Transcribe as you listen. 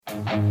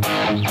Freedom-loving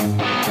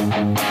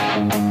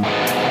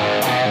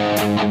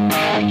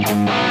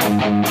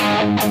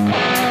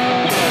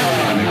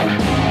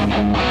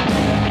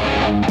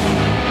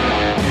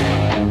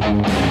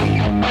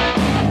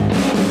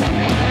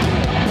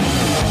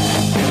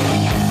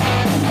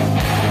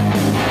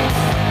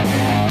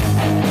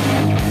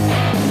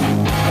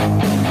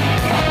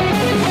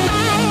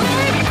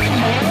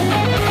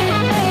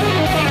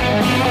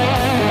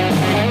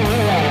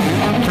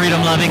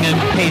and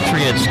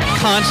patriots,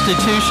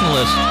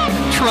 constitutionalists,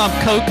 Trump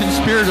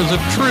co-conspirators of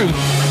truth,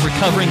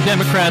 recovering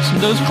Democrats, and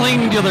those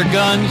clinging to their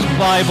guns,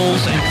 Bibles,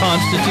 and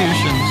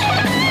constitutions.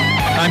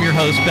 I'm your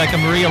host, Becca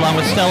Marie, along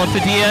with Stella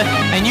Padilla,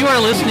 and you are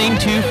listening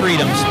to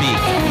Freedom Speak.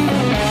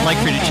 I'd like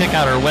for you to check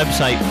out our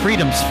website,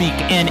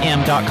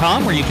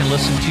 freedomspeaknm.com, where you can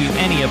listen to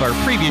any of our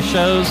previous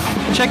shows,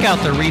 check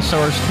out the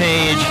resource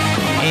page,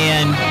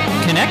 and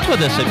connect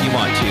with us if you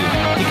want to.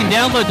 You can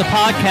download the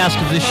podcast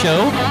of this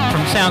show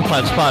from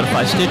SoundCloud,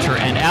 Spotify, Stitcher,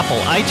 and Apple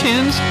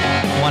iTunes.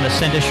 If you want to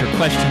send us your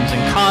questions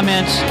and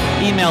comments,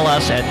 email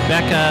us at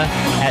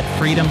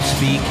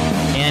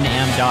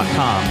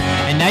becca@freedomspeaknm.com.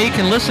 And now you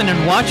can listen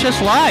and watch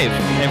us live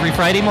every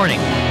Friday morning,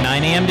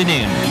 9 a.m. to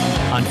noon,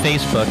 on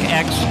Facebook,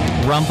 X,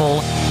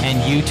 Rumble, and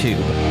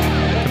YouTube,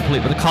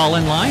 complete with a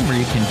call-in line where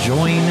you can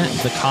join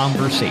the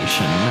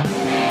conversation.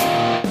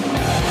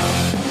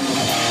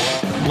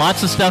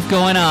 Lots of stuff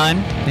going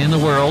on in the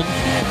world,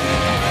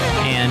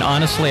 and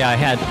honestly, I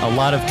had a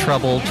lot of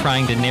trouble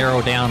trying to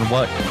narrow down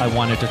what I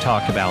wanted to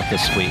talk about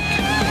this week.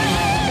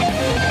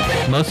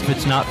 Most of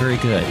it's not very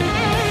good.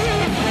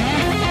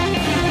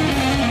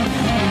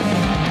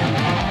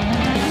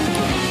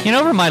 You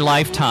know, over my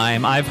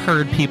lifetime, I've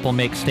heard people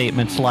make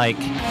statements like,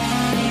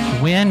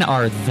 when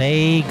are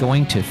they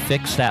going to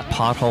fix that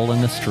pothole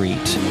in the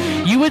street?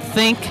 You would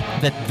think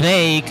that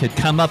they could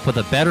come up with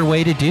a better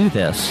way to do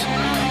this.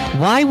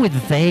 Why would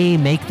they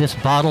make this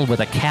bottle with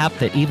a cap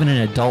that even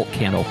an adult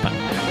can't open?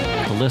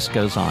 The list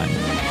goes on.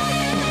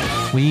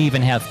 We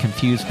even have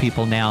confused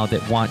people now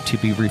that want to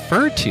be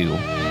referred to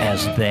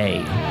as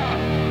they.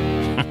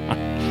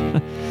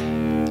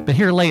 But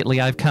here lately,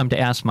 I've come to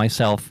ask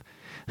myself,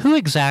 who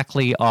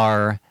exactly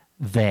are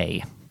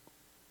they?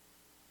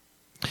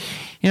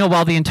 You know,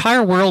 while the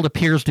entire world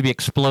appears to be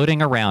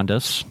exploding around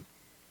us,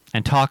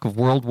 and talk of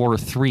World War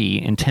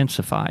III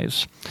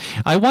intensifies,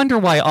 I wonder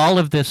why all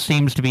of this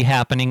seems to be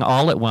happening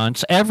all at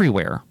once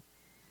everywhere.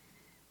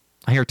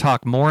 I hear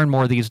talk more and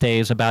more these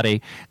days about a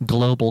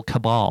global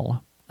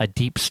cabal, a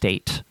deep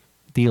state,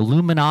 the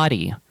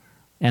Illuminati,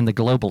 and the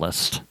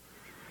globalist.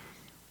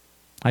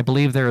 I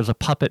believe there is a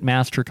puppet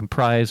master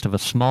comprised of a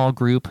small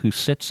group who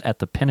sits at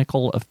the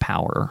pinnacle of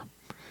power.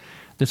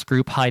 This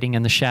group, hiding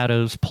in the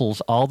shadows,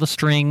 pulls all the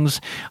strings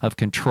of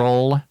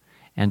control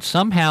and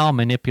somehow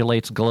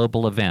manipulates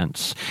global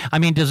events. I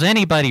mean, does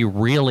anybody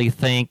really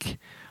think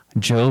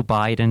Joe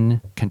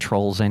Biden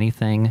controls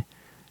anything?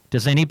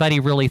 Does anybody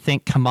really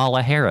think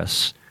Kamala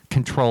Harris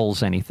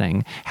controls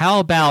anything? How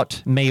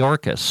about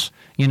Mayorkas?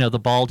 You know, the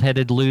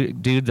bald-headed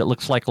dude that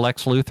looks like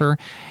Lex Luthor?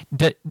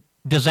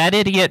 Does that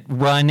idiot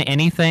run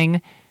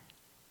anything?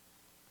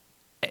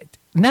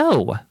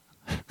 No.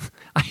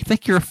 I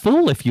think you're a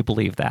fool if you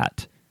believe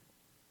that.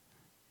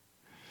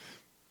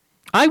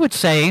 I would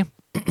say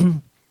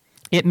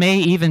it may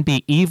even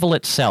be evil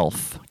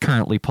itself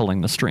currently pulling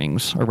the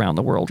strings around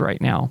the world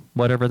right now,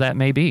 whatever that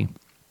may be.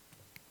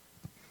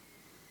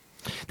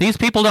 These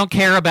people don't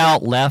care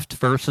about left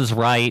versus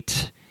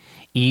right,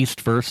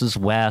 east versus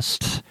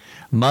west,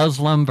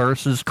 Muslim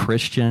versus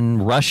Christian,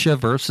 Russia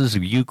versus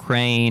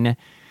Ukraine,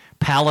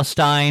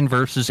 Palestine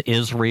versus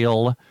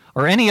Israel,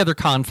 or any other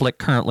conflict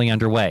currently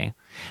underway.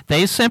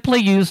 They simply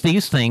use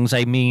these things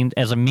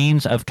as a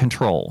means of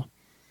control.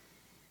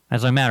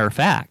 As a matter of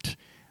fact,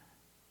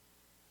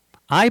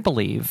 I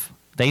believe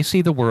they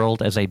see the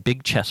world as a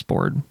big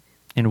chessboard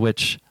in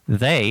which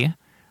they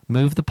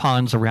move the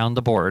pawns around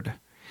the board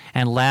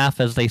and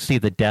laugh as they see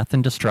the death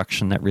and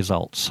destruction that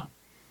results.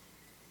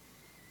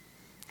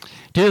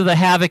 Due to the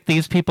havoc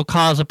these people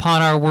cause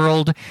upon our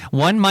world,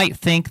 one might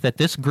think that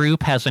this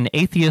group has an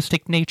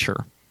atheistic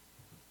nature.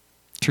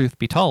 Truth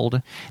be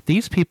told,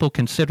 these people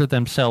consider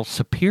themselves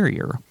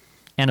superior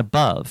and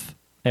above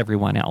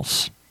everyone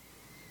else.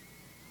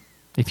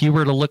 If you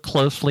were to look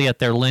closely at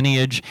their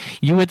lineage,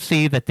 you would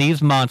see that these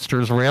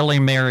monsters rarely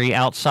marry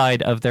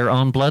outside of their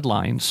own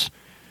bloodlines.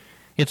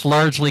 It's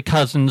largely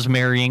cousins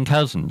marrying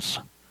cousins.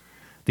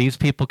 These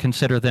people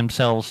consider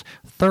themselves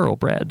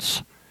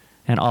thoroughbreds,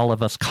 and all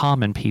of us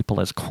common people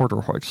as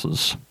quarter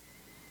horses.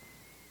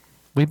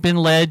 We've been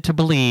led to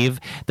believe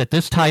that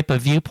this type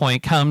of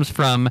viewpoint comes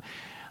from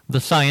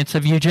the science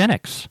of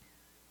eugenics,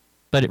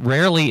 but it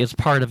rarely is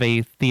part of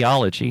a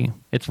theology.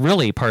 It's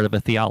really part of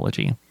a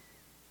theology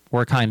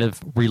or a kind of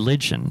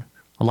religion.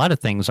 A lot of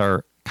things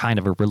are kind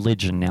of a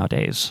religion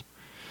nowadays.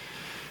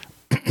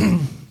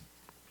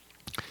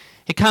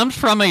 It comes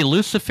from a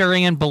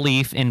Luciferian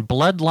belief in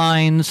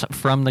bloodlines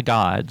from the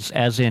gods,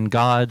 as in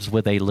gods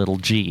with a little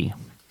g.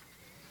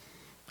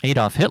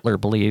 Adolf Hitler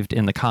believed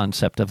in the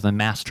concept of the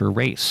master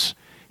race.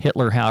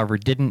 Hitler, however,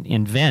 didn't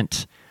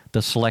invent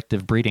the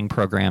selective breeding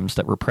programs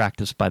that were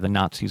practiced by the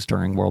Nazis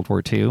during World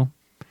War II.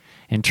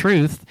 In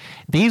truth,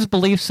 these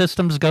belief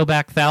systems go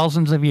back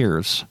thousands of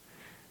years.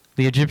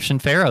 The Egyptian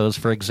pharaohs,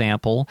 for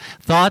example,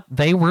 thought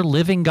they were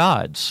living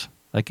gods,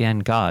 again,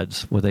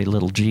 gods with a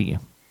little g,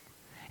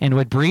 and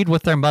would breed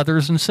with their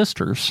mothers and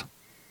sisters.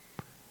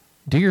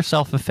 Do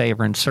yourself a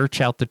favor and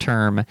search out the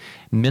term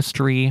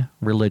mystery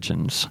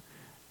religions.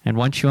 And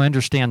once you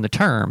understand the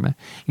term,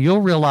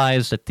 you'll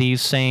realize that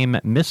these same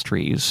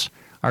mysteries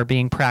are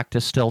being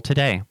practiced still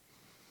today.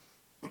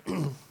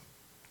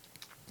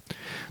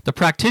 The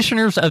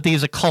practitioners of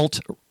these occult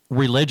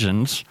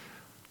religions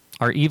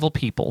are evil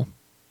people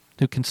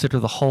who consider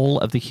the whole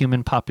of the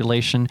human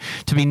population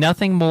to be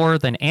nothing more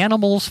than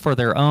animals for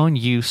their own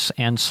use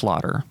and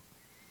slaughter.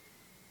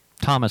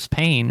 Thomas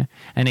Paine,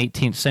 an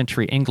 18th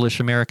century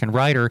English-American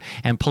writer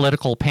and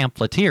political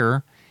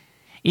pamphleteer,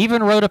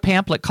 even wrote a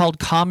pamphlet called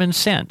Common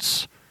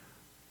Sense,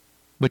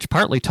 which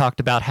partly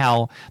talked about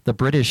how the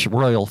British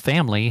royal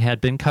family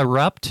had been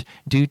corrupt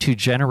due to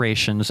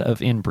generations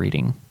of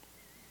inbreeding.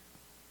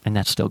 And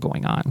that's still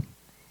going on.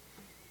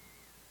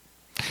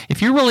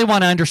 If you really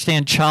want to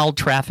understand child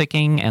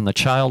trafficking and the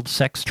child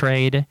sex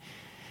trade,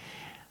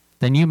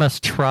 then you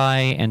must try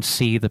and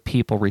see the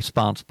people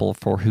responsible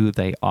for who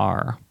they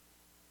are.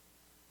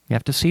 You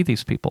have to see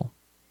these people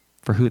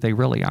for who they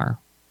really are.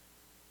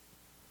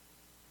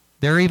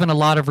 There are even a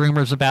lot of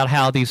rumors about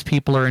how these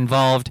people are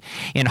involved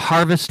in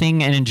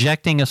harvesting and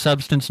injecting a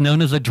substance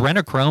known as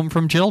adrenochrome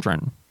from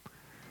children.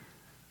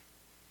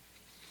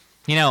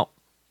 You know,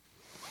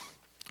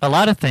 a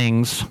lot of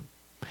things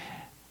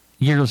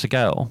years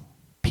ago,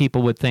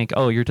 people would think,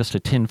 oh, you're just a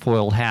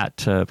tinfoil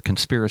hat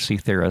conspiracy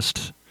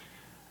theorist,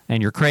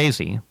 and you're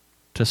crazy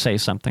to say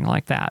something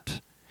like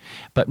that.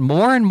 But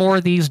more and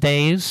more these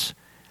days,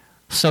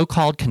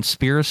 so-called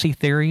conspiracy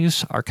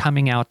theories are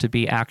coming out to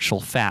be actual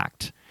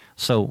fact.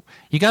 So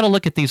you got to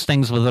look at these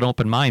things with an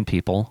open mind,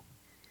 people.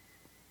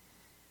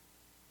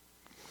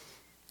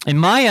 In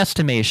my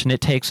estimation,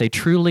 it takes a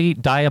truly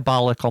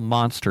diabolical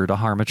monster to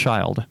harm a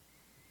child.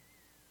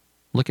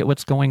 Look at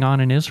what's going on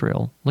in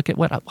Israel. Look at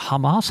what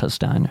Hamas has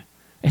done.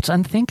 It's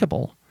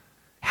unthinkable.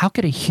 How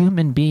could a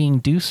human being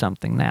do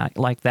something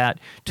like that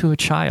to a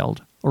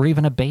child or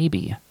even a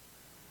baby?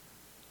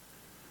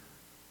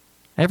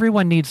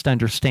 Everyone needs to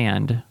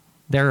understand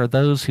there are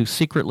those who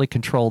secretly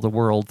control the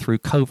world through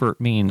covert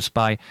means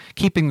by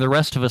keeping the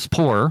rest of us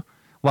poor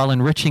while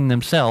enriching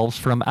themselves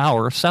from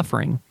our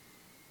suffering.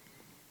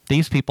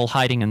 These people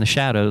hiding in the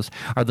shadows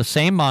are the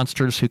same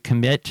monsters who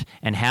commit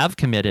and have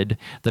committed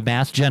the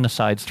mass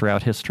genocides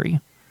throughout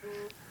history.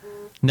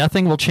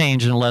 Nothing will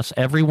change unless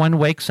everyone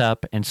wakes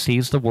up and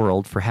sees the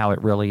world for how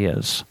it really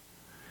is.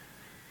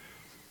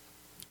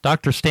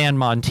 Dr. Stan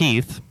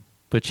Monteith,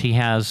 which he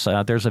has,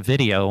 there's a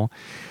video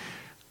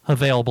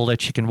available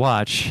that you can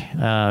watch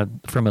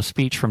from a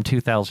speech from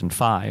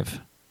 2005.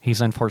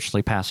 He's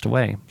unfortunately passed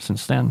away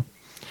since then.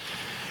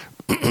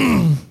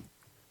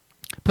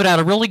 Put out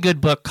a really good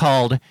book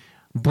called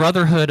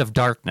Brotherhood of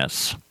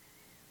Darkness.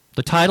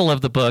 The title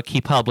of the book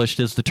he published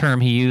is the term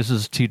he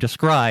uses to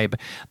describe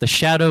the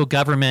shadow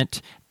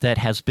government that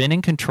has been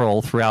in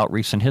control throughout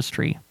recent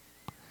history.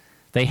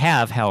 They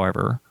have,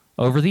 however,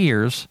 over the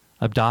years,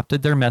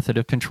 adopted their method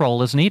of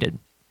control as needed.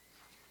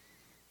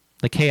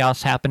 The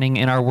chaos happening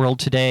in our world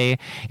today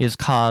is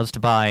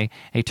caused by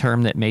a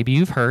term that maybe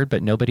you've heard,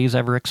 but nobody's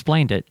ever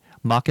explained it,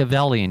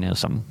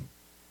 Machiavellianism.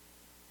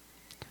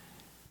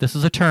 This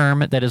is a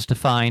term that is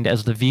defined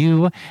as the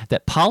view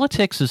that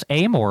politics is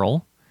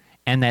amoral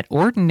and that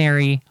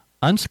ordinary,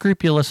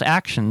 unscrupulous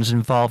actions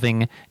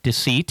involving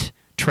deceit,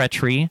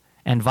 treachery,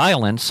 and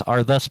violence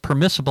are thus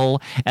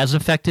permissible as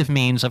effective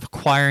means of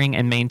acquiring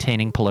and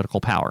maintaining political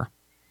power.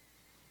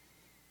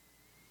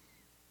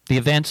 The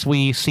events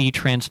we see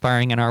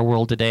transpiring in our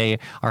world today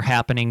are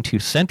happening to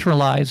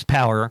centralize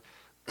power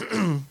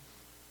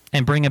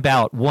and bring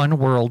about one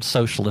world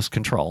socialist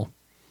control.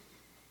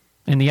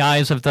 In the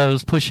eyes of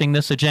those pushing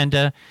this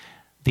agenda,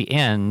 the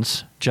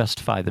ends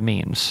justify the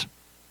means.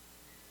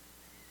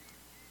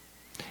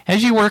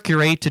 As you work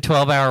your 8 to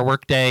 12-hour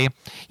workday,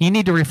 you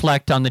need to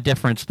reflect on the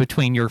difference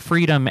between your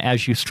freedom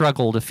as you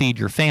struggle to feed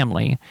your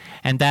family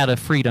and that of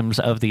freedoms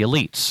of the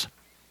elites.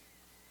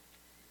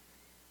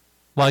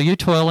 While you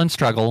toil and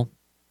struggle,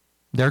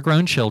 their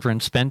grown children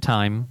spend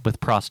time with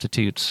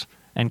prostitutes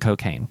and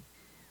cocaine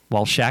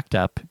while shacked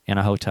up in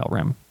a hotel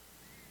room.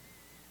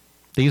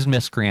 These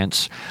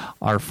miscreants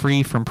are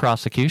free from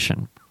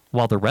prosecution,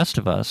 while the rest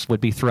of us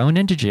would be thrown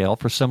into jail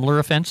for similar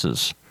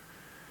offenses.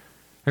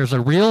 There's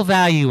a real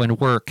value in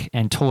work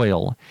and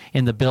toil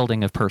in the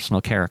building of personal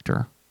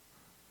character.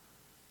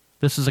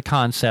 This is a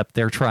concept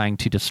they're trying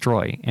to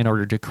destroy in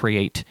order to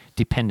create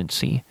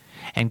dependency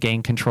and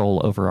gain control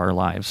over our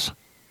lives.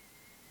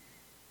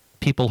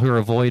 People who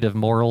are void of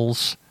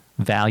morals,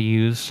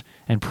 values,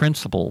 and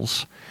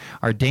principles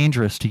are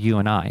dangerous to you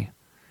and I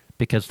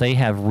because they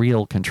have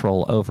real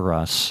control over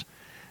us.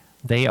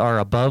 They are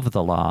above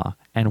the law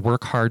and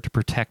work hard to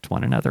protect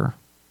one another.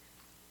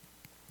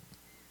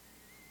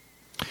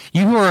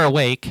 You who are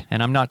awake,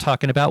 and I'm not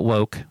talking about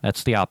woke,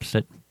 that's the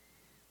opposite.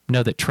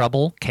 know that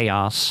trouble,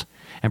 chaos,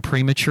 and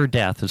premature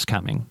death is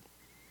coming.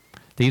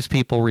 These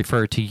people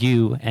refer to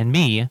you and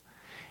me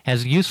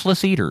as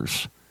useless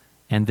eaters,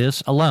 and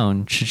this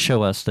alone should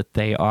show us that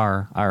they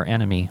are our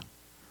enemy.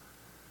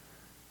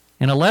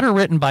 In a letter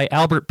written by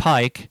Albert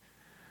Pike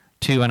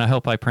to, and I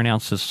hope I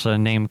pronounce this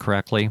name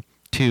correctly,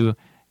 to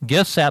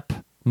Giuseppe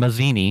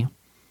Mazzini,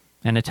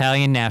 an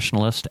Italian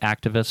nationalist,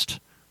 activist,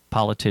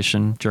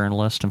 politician,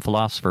 journalist, and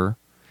philosopher,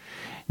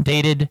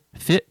 dated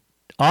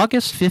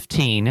August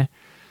 15,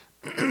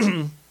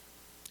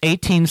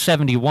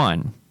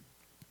 1871,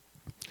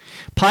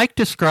 Pike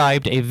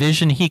described a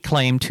vision he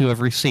claimed to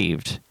have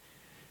received.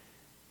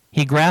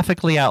 He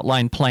graphically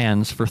outlined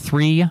plans for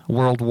 3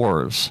 world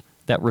wars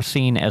that were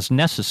seen as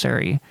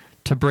necessary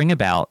to bring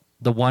about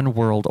the one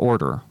world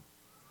order.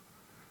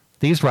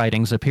 These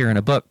writings appear in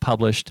a book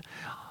published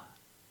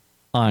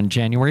on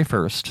January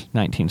 1st,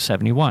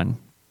 1971,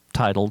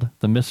 titled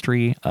The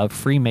Mystery of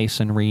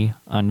Freemasonry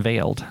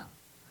Unveiled.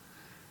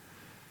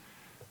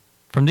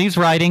 From these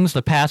writings,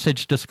 the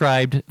passage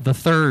described the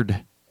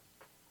third,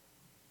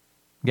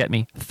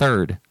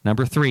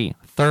 number 3,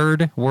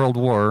 Third World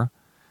War,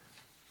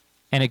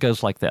 and it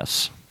goes like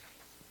this.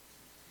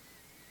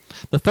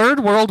 The Third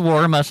World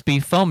War must be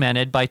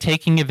fomented by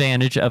taking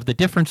advantage of the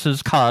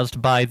differences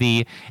caused by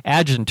the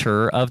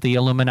adjuncture of the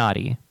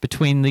Illuminati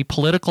between the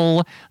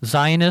political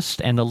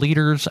Zionists and the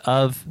leaders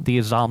of the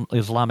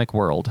Islamic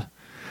world.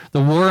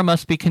 The war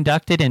must be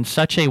conducted in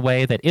such a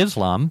way that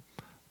Islam,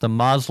 the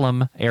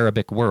Muslim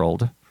Arabic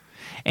world,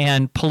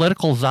 and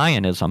political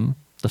Zionism,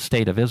 the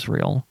State of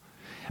Israel,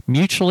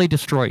 mutually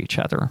destroy each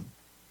other.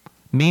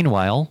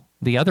 Meanwhile,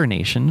 the other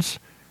nations,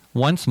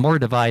 once more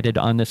divided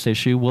on this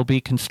issue, will be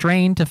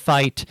constrained to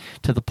fight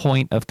to the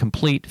point of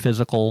complete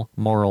physical,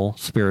 moral,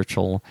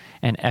 spiritual,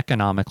 and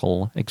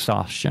economical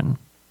exhaustion.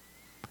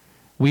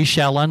 We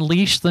shall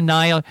unleash the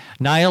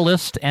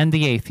nihilist and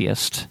the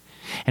atheist,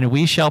 and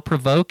we shall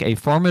provoke a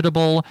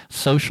formidable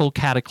social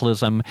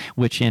cataclysm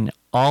which in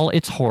all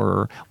its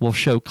horror will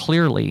show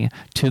clearly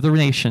to the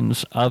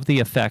nations of the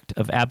effect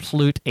of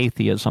absolute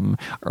atheism,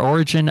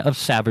 origin of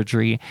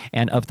savagery,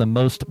 and of the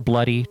most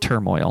bloody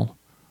turmoil.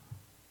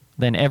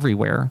 Then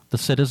everywhere, the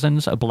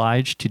citizens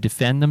obliged to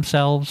defend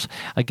themselves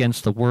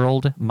against the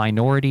world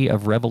minority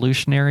of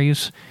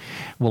revolutionaries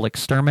will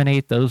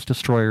exterminate those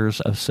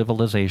destroyers of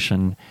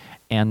civilization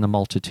and the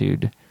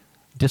multitude,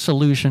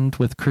 disillusioned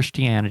with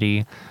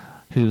Christianity,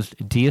 whose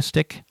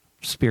deistic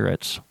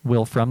spirits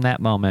will from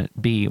that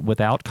moment be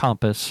without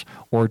compass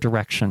or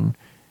direction,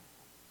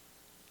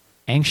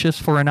 anxious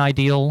for an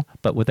ideal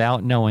but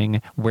without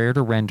knowing where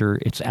to render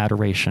its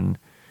adoration,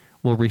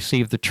 will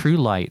receive the true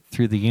light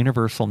through the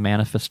universal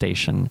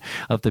manifestation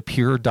of the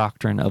pure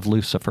doctrine of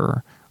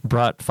Lucifer,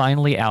 brought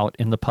finally out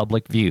in the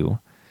public view.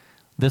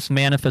 This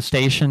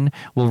manifestation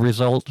will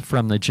result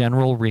from the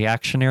general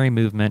reactionary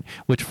movement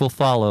which will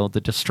follow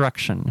the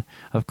destruction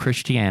of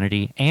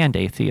Christianity and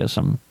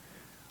atheism,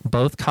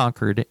 both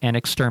conquered and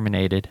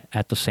exterminated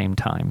at the same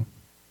time.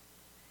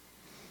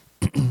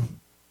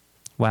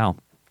 Wow.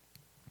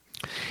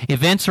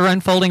 Events are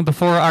unfolding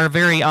before our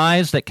very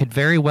eyes that could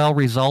very well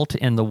result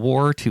in the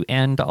war to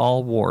end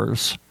all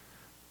wars.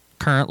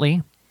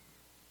 Currently,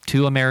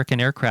 2 American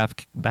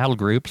aircraft battle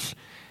groups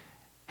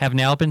have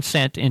now been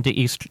sent into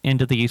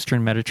the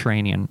eastern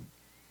Mediterranean.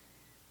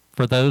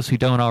 For those who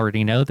don't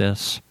already know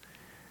this,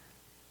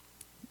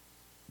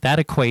 that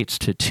equates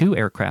to 2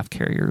 aircraft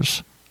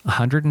carriers,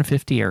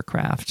 150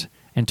 aircraft,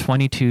 and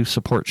 22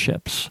 support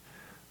ships.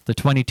 The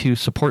 22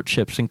 support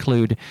ships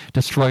include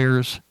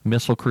destroyers,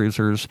 missile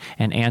cruisers,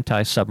 and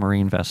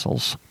anti-submarine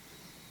vessels.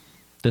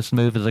 This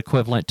move is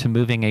equivalent to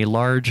moving a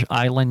large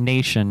island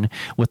nation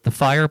with the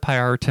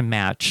firepower to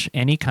match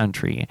any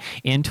country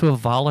into a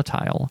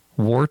volatile,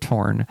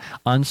 war-torn,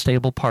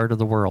 unstable part of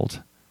the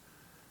world.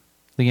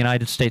 The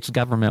United States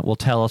government will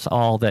tell us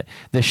all that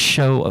this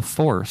show of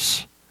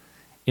force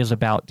is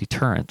about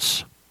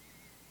deterrence,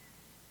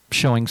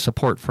 showing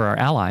support for our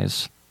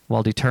allies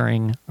while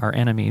deterring our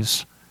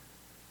enemies.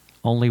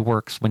 Only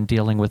works when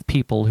dealing with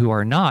people who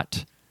are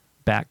not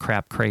bat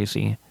crap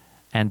crazy,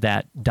 and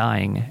that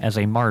dying as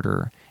a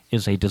martyr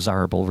is a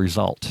desirable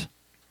result.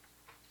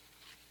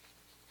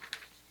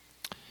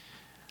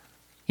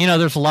 You know,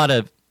 there's a lot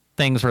of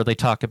things where they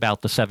talk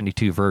about the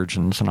 72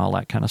 virgins and all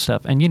that kind of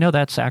stuff, and you know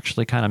that's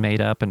actually kind of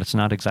made up and it's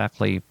not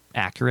exactly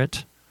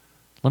accurate.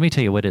 Let me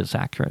tell you what is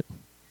accurate.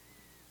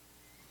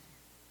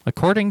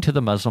 According to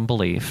the Muslim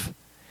belief,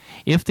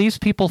 if these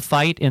people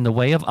fight in the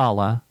way of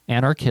Allah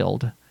and are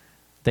killed,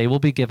 they will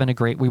be given a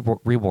great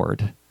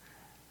reward.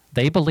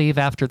 They believe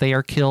after they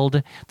are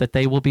killed that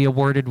they will be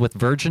awarded with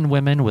virgin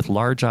women with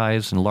large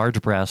eyes and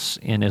large breasts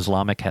in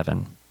Islamic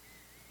heaven.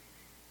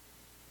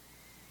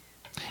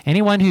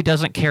 Anyone who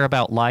doesn't care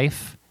about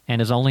life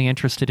and is only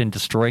interested in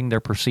destroying their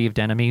perceived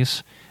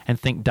enemies and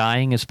think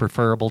dying is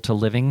preferable to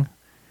living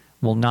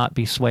will not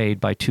be swayed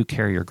by 2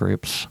 carrier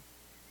groups.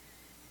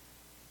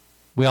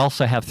 We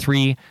also have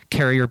 3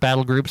 carrier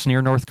battle groups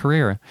near North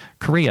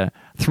Korea,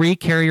 3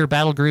 carrier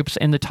battle groups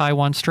in the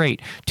Taiwan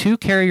Strait, 2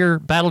 carrier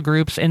battle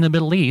groups in the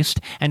Middle East,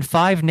 and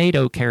 5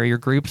 NATO carrier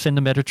groups in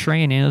the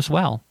Mediterranean as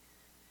well.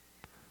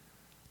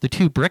 The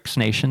 2 BRICS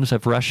nations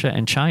of Russia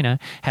and China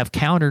have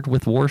countered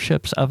with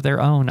warships of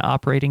their own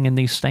operating in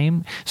these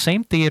same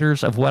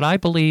theaters of what I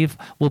believe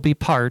will be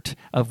part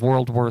of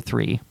World War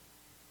III.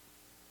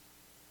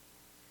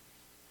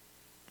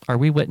 Are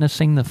we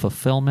witnessing the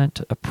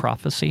fulfillment of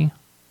prophecy?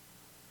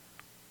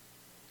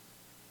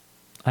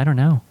 I don't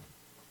know.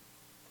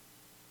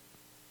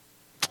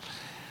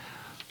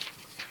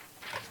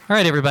 All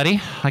right, everybody.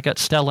 I got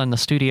Stella in the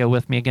studio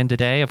with me again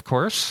today, of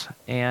course,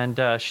 and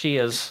she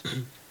is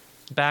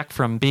back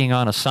from being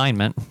on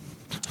assignment.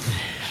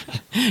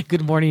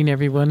 Good morning,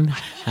 everyone.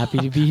 Happy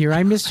to be here.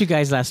 I missed you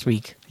guys last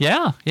week.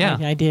 Yeah.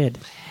 I did.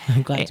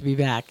 I'm glad to be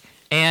back.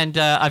 And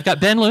I've got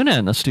Ben Luna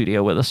in the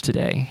studio with us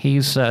today.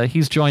 He's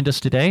joined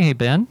us today. Hey,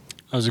 Ben.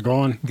 How's it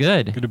going?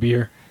 Good. Good to be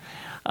here.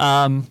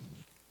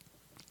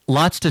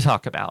 Lots to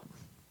talk about,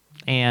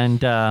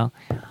 and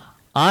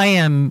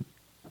I'm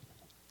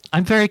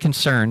very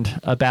concerned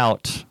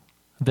about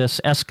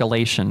this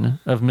escalation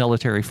of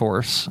military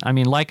force. I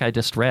mean, like I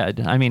just read,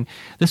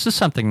 this is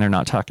something they're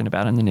not talking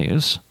about in the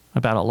news,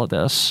 about all of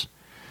this.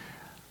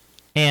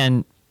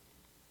 And,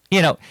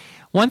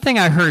 one thing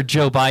I heard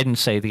Joe Biden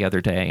say the other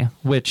day,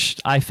 which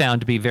I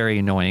found to be very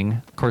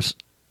annoying. Of course,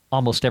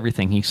 almost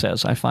everything he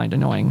says I find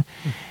annoying.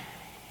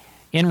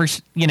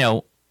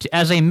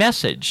 As a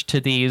message to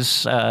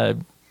these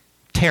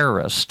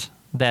terrorists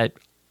that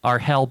are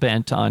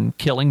hell-bent on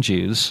killing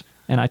Jews,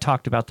 and I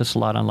talked about this a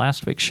lot on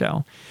last week's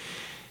show,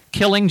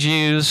 killing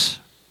Jews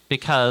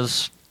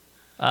because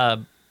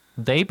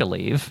they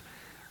believe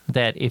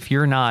that if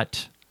you're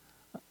not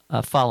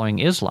following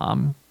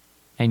Islam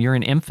and you're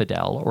an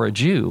infidel or a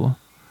Jew,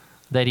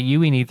 that you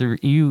need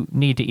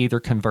to either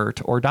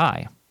convert or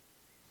die.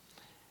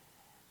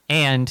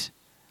 And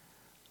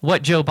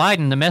what Joe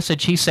Biden, the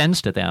message he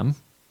sends to them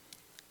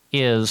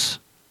is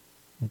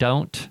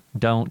don't.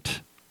 Yeah.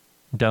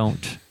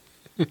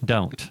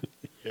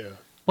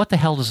 What the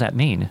hell does that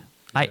mean?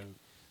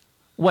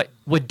 What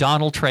would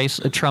Donald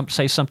Trump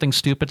say something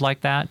stupid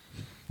like that?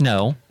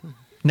 No.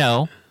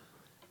 Don't,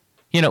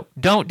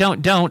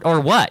 or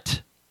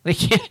what?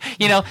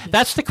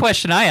 That's the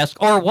question I ask.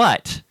 Or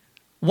what?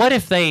 What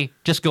if they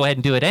just go ahead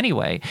and do it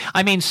anyway?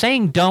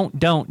 Saying don't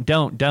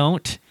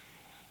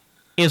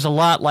is a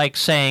lot like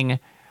saying,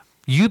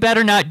 you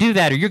better not do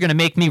that or you're going to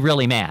make me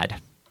really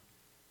mad.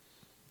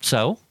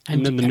 So?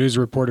 And then the news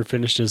reporter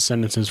finished his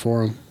sentences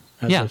for him.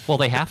 Well,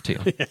 they have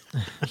to.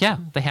 Yeah,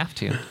 they have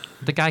to.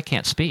 The guy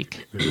can't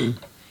speak.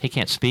 He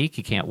can't speak.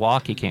 He can't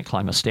walk. He can't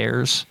climb the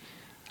stairs.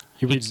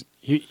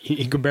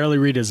 He could barely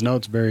read his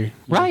notes, Barry.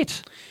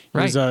 Right. He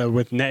was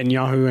with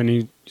Netanyahu, and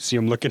you see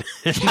him looking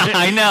at him.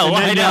 I know.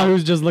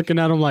 Netanyahu's just looking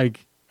at him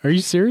like, are you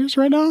serious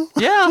right now?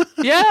 Yeah.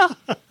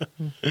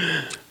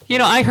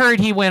 I heard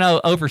he went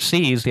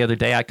overseas the other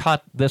day. I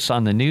caught this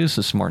on the news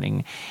this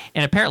morning,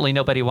 and apparently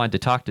nobody wanted to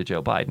talk to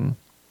Joe Biden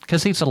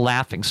because he's a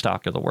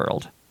laughingstock of the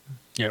world.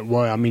 Yeah,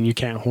 well, you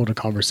can't hold a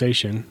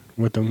conversation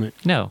with him.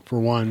 No. For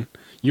one,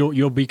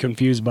 you'll be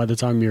confused by the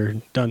time you're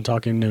done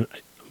talking to,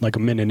 like a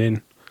minute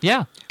in.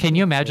 Yeah. Can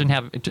you imagine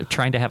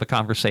trying to have a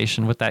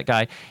conversation with that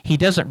guy? He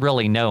doesn't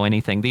really know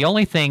anything. The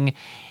only thing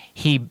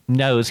he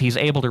knows, he's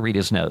able to read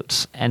his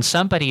notes, and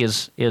somebody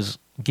is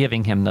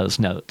giving him those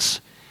notes.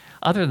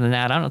 Other than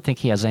that, I don't think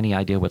he has any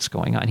idea what's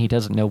going on. He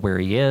doesn't know where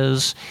he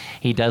is.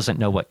 He doesn't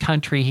know what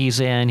country he's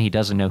in. He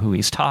doesn't know who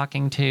he's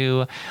talking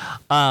to.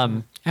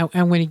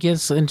 And when he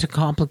gets into a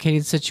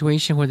complicated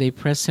situation where they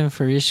press him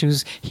for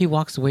issues, he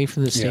walks away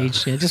from the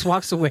stage. Yeah, just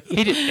walks away.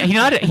 He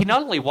not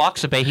only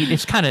walks away, he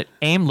just kind of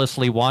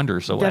aimlessly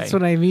wanders away. That's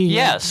what I mean.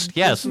 Yes.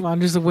 Just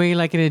wanders away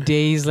like in a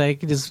daze, like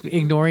just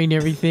ignoring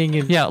everything.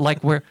 And yeah, like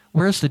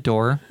where's the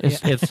door?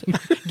 It's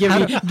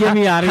get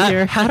me out of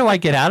here. How do I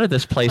get out of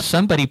this place?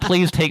 Somebody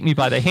please take me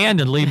by the hand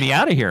and lead me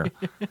out of here.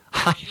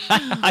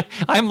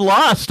 I'm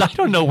lost. I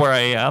don't know where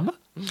I am.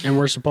 And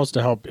we're supposed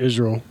to help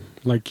Israel,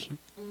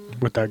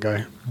 with that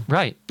guy.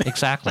 Right.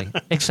 Exactly.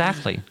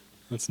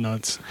 That's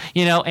nuts.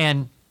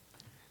 And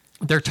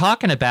they're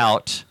talking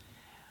about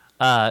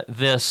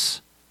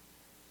this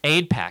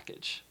aid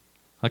package,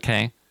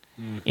 okay,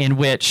 in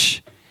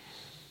which,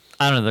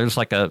 I don't know, there's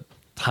like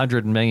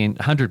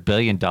 $100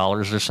 billion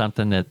or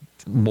something that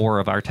more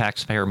of our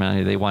taxpayer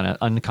money they want to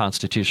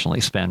unconstitutionally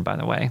spend, by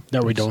the way.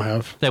 That we don't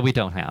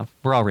have.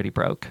 We're already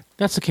broke.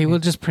 That's okay. We'll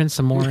just print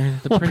some more.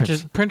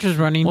 The printer's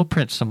running. We'll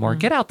print some more.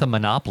 Get out the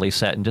Monopoly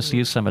set and just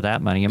use some of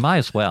that money. You might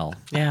as well.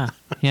 Yeah.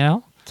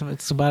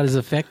 It's about as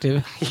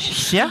effective.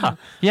 Yeah.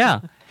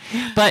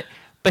 But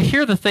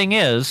here the thing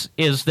is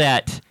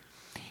that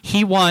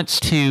he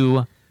wants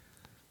to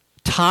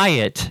tie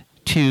it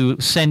to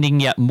sending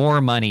yet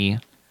more money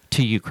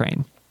to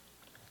Ukraine.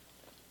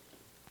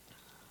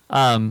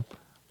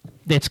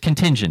 It's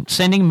contingent.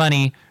 Sending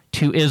money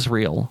to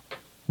Israel,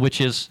 which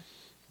is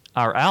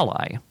our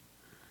ally,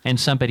 and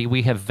somebody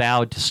we have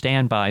vowed to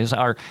stand by as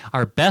our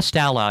best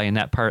ally in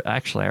that part,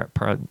 actually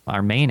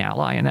our main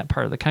ally in that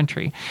part of the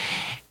country.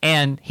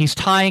 And he's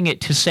tying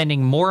it to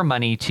sending more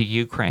money to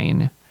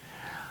Ukraine,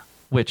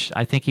 which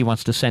I think he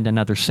wants to send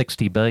another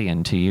 $60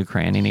 billion to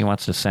Ukraine, and he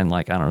wants to send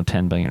like, I don't know,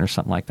 $10 billion or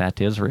something like that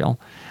to Israel.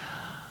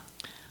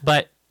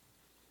 But,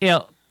 you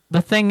know,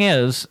 the thing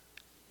is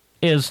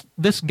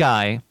this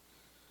guy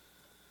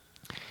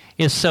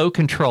is so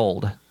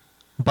controlled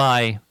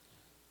by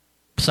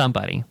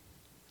somebody.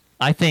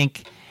 I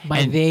think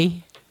By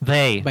they?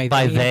 By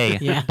they.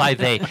 Yeah. By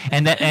they.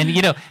 And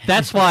you know,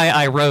 that's why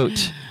I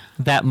wrote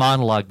that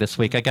monologue this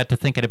week. I got to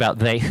thinking about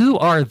they. Who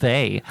are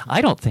they?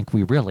 I don't think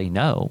we really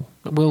know.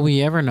 Will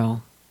we ever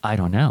know? I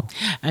don't know.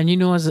 And you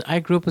know, as I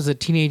grew up as a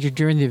teenager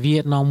during the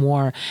Vietnam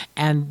War,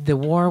 and the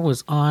war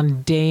was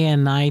on day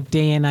and night,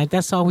 day and night.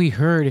 That's all we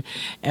heard,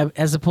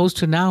 as opposed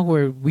to now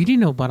where we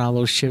didn't know about all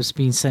those ships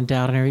being sent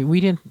out, and we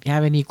didn't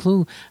have any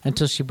clue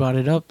until she brought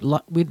it up.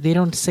 They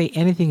don't say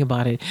anything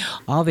about it.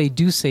 All they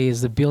do say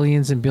is the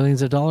billions and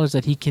billions of dollars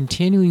that he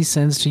continually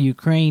sends to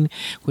Ukraine,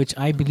 which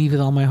I believe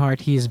with all my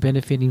heart he is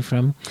benefiting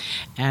from.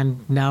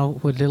 And now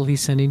what little he's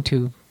sending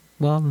to,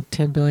 well,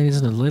 $10 billion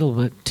isn't a little,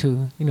 but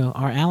to, you know,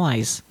 our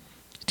allies,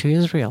 to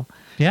Israel.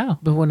 Yeah.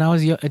 But when I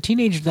was a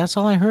teenager, that's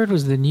all I heard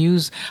was the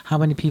news, how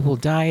many people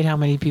died, how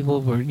many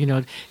people were, you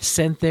know,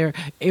 sent there.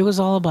 It was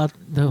all about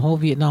the whole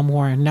Vietnam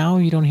War. And now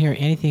you don't hear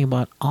anything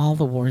about all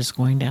the wars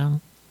going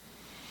down.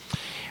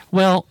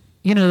 Well,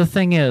 you know, the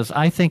thing is,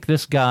 I think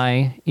this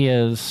guy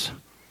he's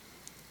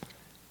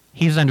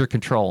under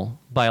control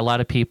by a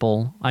lot of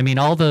people. I mean,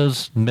 all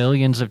those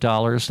millions of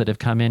dollars that have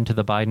come into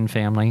the Biden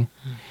family,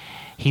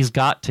 he's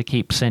got to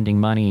keep sending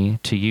money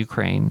to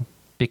Ukraine,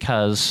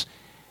 because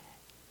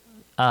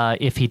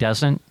if he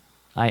doesn't,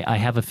 I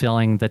have a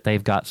feeling that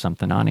they've got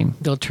something on him.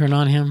 They'll turn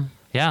on him.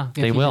 Yeah, if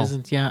they he will.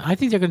 doesn't. Yeah, I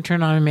think they're going to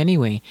turn on him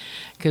anyway,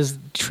 because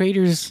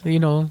traitors, you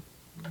know,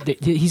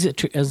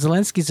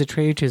 Zelensky's a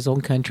traitor to his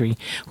own country.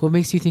 What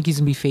makes you think he's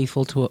going to be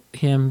faithful to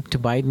him, to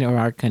Biden, or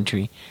our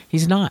country?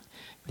 He's not.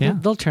 Yeah.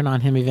 They'll turn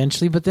on him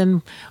eventually, but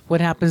then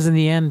what happens in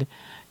the end?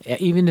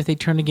 Even if they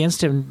turn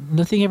against him,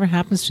 nothing ever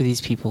happens to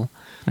these people.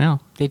 Yeah.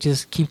 They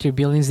just keep their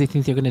billions they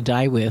think they're going to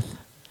die with.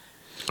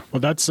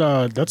 Well, that's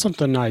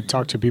something I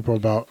talk to people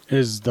about,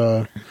 is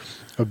the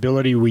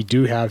ability we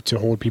do have to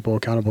hold people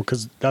accountable,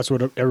 because that's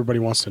what everybody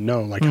wants to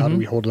know. Like, how do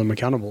we hold them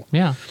accountable?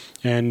 Yeah.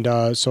 And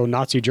so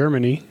Nazi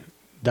Germany,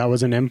 that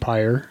was an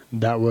empire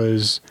that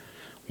was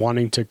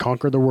wanting to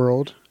conquer the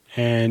world,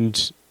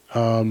 and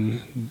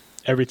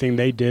everything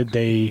they did,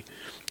 they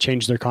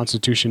changed their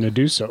constitution to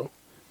do so.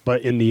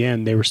 But in the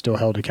end, they were still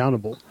held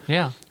accountable.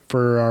 Yeah.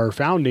 For our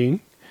founding,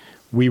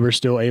 we were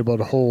still able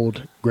to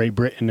hold Great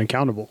Britain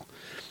accountable.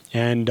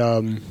 And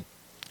a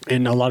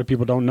lot of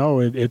people don't know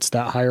it's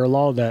that higher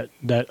law that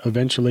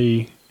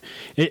eventually,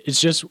 it's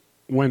just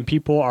when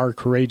people are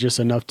courageous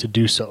enough to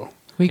do so.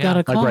 We got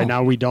a call. Like right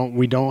now, we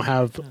don't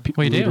have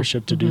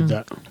leadership to do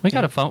that. We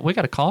got a phone. We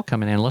got a call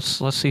coming in.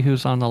 Let's see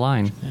who's on the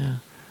line. Yeah.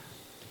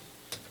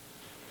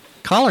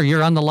 Caller,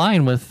 you're on the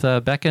line with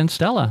Becca and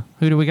Stella.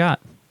 Who do we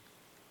got?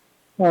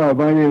 My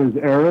name is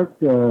Eric.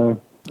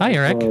 Hi,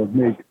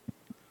 Eric.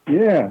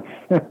 Yeah.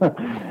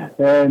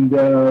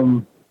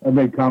 And I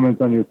made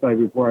comments on your site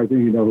before. I think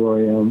you know who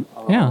I am.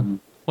 Yeah.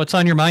 What's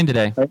on your mind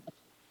today?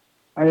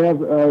 I have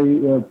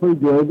pretty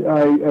good.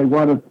 I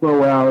want to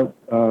throw out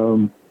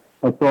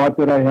a thought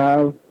that I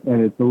have,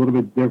 and it's a little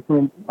bit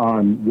different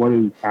on what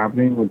is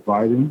happening with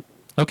Biden.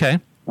 Okay.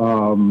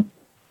 I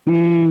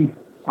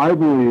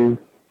believe,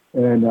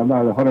 and I'm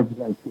not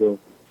 100% sure,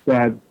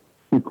 that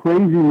the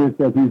craziness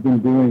that he's been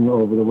doing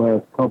over the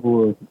last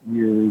couple of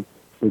years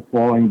with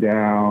falling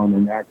down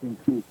and acting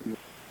goofy,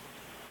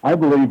 I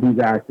believe he's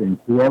acting.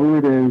 Whoever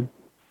it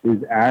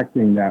is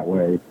acting that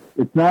way.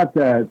 It's not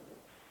that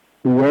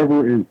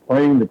whoever is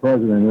playing the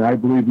president, and I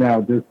believe now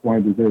at this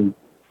point that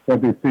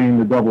they're seeing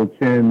the double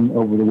chin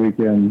over the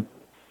weekend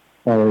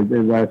or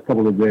the last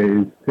couple of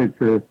days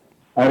picture.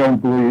 I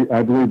believe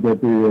that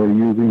they are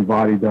using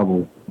body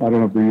double. I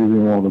don't know if they're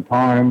using it all the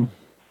time.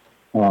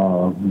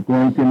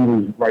 Blinken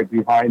was right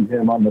behind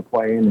him on the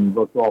plane and he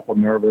looked awful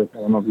nervous. I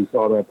don't know if you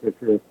saw that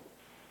picture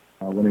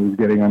when he was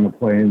getting on the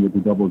plane with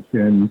the double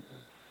chin.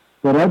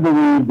 But I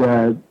believe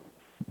that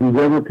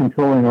whoever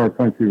controlling our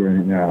country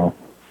right now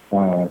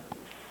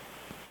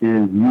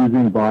is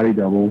using body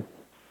double.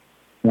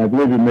 And I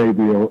believe it may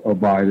be a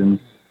Biden,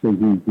 because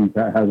he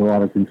has a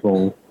lot of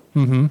control.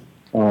 Mm-hmm.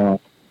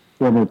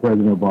 Former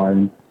President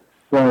Biden.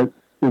 But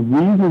the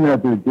reason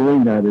that they're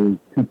doing that is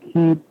to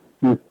keep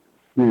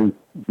this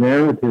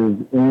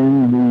narrative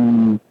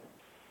in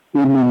the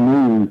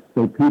news,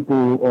 so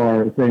people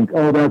are saying,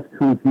 oh, that's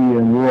kooky,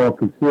 and we're all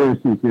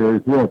conspiracy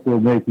theorists. We're also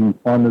making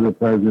fun of the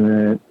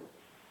president.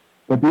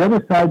 But the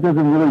other side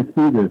doesn't really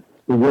see this.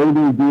 The way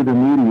they do the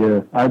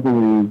media, I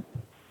believe,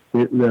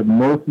 that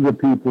most of the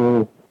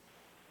people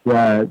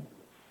that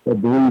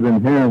believe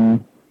in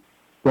him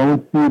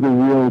don't see the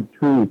real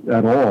truth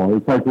at all.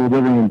 It's like we're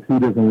living in two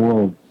different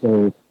worlds.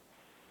 So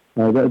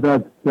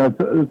That's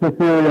a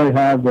theory I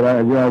have, but I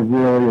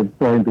really am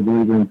starting to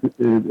believe in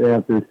it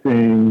after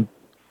seeing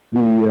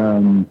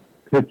the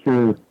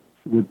picture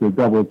with the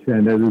double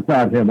chin. It's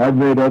not him. I've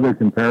made other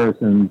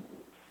comparisons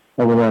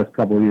over the last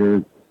couple of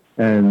years,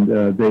 and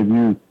they've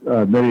used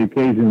many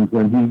occasions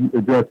when he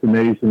addressed the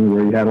nation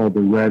where he had all the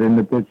red in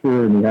the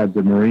picture and he had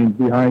the Marines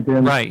behind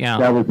him. Right, yeah.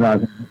 That was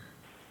not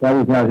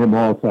him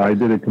also. I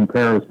did a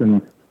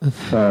comparison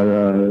with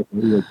a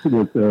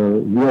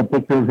real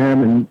picture of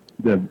him and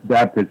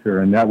that picture,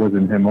 and that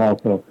wasn't him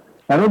also.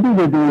 I don't think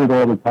they're doing it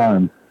all the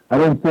time. I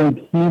don't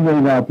think he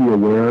may not be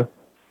aware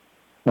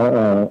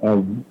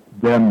of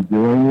them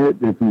doing it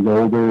if he's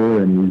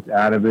older and he's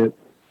out of it.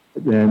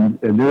 And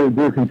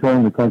they're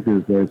controlling the country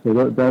this way.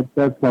 So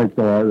that's my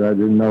thought. I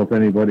didn't know if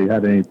anybody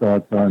had any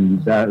thoughts on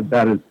that.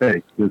 That is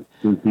fake. This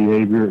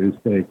behavior is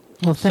fake.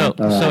 Well, So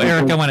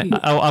Eric, I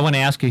want to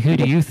ask you, who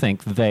do you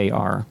think they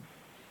are?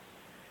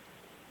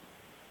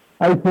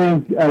 I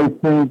think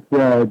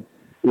that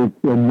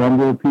it's a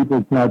number of people.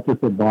 It's not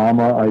just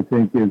Obama. I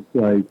think it's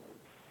like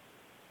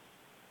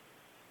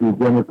the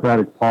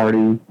Democratic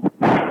Party,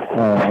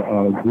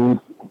 a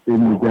group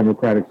in the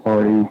Democratic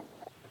Party.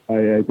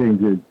 I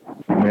think it's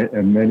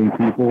many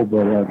people,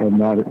 but I'm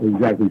not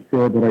exactly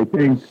sure. But I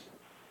think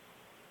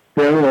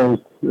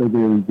Soros,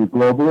 the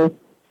globalist,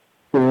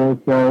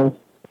 Soros,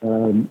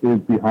 is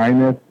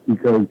behind this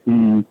because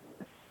he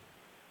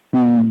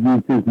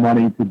used his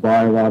money to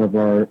buy a lot of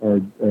our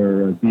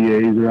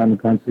DAs around the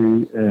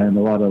country and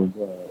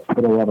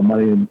put a lot of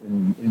money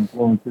and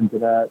influence into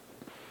that.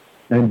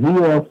 And he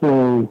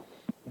also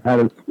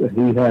had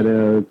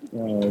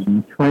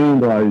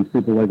trained a lot of these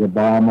people like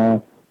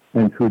Obama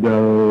and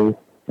Trudeau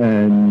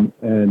and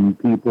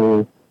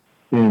people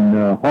in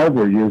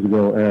Harvard years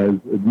ago as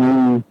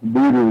new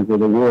leaders of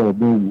the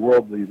world, new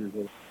world leaders.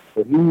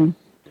 So he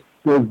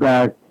goes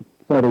back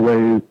quite a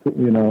ways,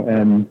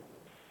 and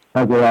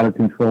has a lot of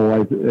control.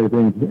 I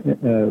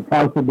think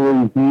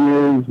possibly he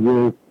is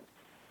with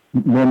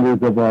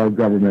members of our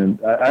government.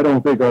 I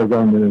don't think our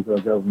government is our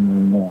government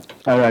anymore.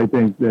 I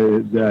think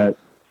that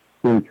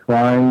they're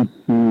trying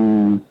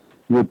to,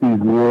 with these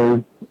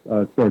wars,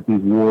 start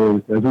these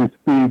wars. As we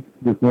speak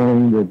this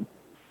morning,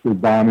 they're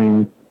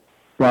bombing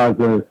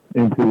Gaza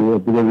into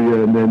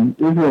oblivion, and then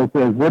Israel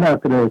says, we're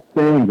not going to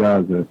stay in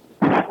Gaza.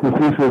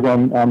 This was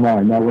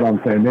online, not what I'm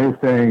saying. They're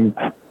saying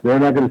they're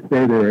not going to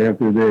stay there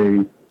after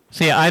they...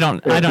 See, I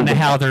don't know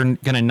how they're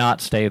going to not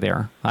stay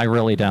there. I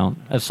really don't.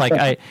 It's like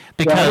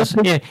because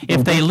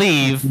if they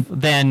leave,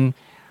 then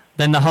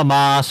the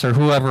Hamas or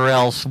whoever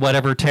else,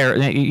 whoever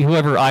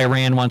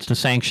Iran wants to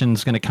sanction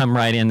is going to come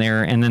right in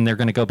there, and then they're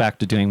going to go back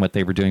to doing what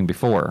they were doing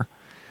before.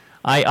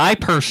 I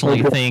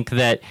personally think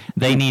that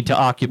they need to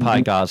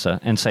occupy Gaza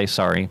and say,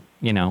 sorry,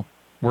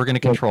 we're going to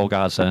control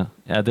Gaza.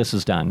 This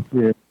is done.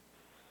 Yeah.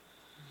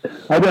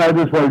 I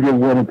just want to give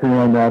one opinion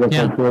on that. If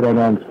I could, I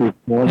know I'm speaking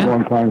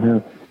one time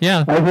here.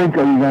 Yeah. I think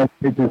the United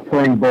States is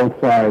playing both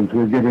sides.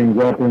 We're giving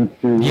weapons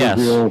to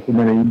Israel for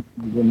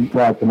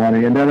lots of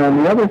money. And then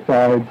on the other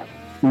side,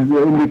 there's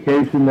the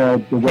indication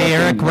that the weapons... Hey,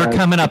 Eric, we're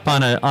coming up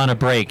on a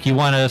break. You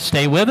want to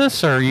stay with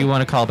us, or you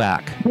want to call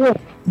back?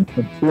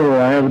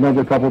 Sure. I have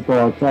another couple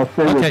thoughts. I'll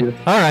stay with you.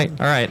 All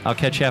right. I'll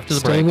catch you after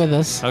the break. Stay with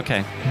us.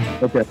 Okay.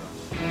 Okay.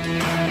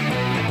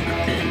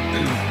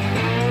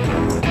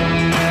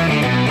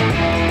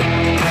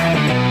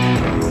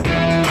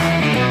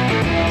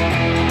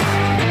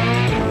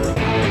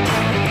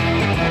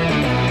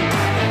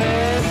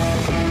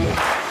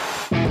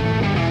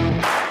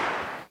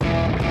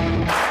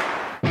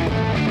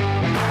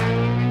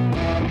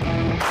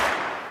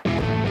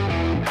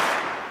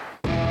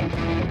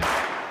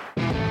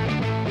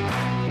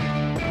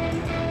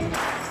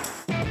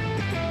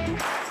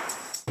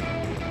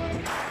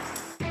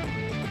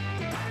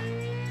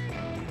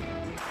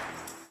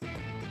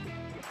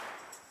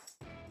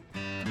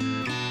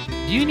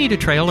 Do you need a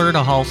trailer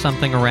to haul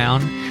something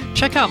around?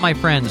 Check out my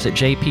friends at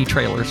JP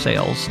Trailer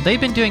Sales. They've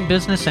been doing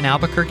business in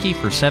Albuquerque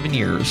for 7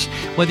 years.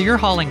 Whether you're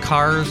hauling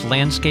cars,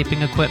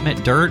 landscaping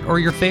equipment, dirt, or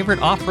your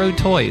favorite off-road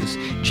toys,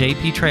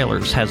 JP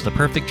Trailers has the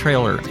perfect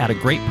trailer at a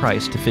great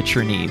price to fit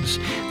your needs.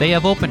 They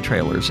have open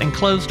trailers and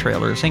closed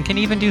trailers and can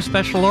even do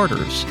special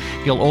orders.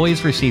 You'll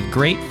always receive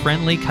great,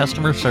 friendly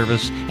customer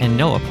service and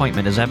no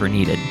appointment is ever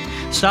needed.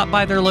 Stop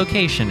by their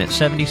location at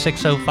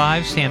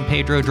 7605 San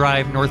Pedro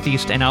Drive,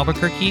 Northeast in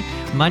Albuquerque,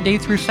 Monday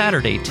through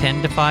Saturday,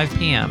 10 to 5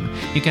 p.m.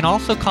 You can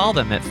also call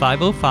them at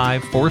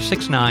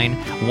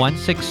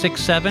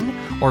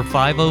 505-469-1667 or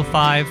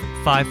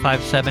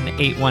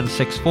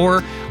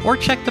 505-557-8164 or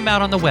check them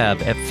out on the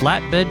web at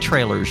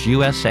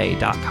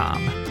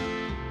flatbedtrailersusa.com.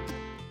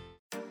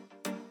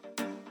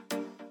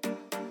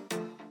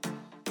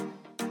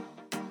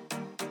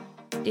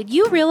 Did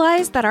you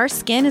realize that our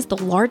skin is the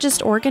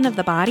largest organ of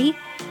the body?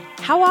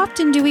 How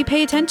often do we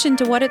pay attention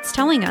to what it's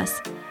telling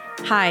us?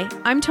 Hi,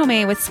 I'm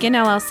Tomei with Skin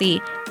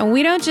LLC, and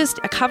we don't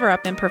just cover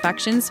up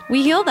imperfections,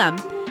 we heal them.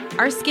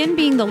 Our skin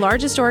being the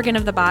largest organ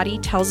of the body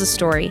tells a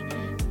story.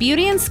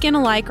 Beauty and skin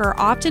alike are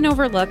often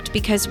overlooked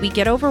because we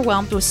get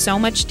overwhelmed with so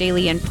much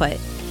daily input.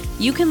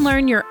 You can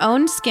learn your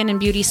own skin and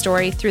beauty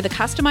story through the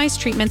customized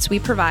treatments we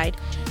provide,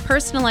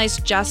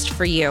 personalized just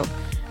for you.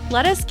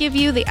 Let us give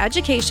you the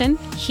education,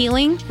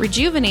 healing,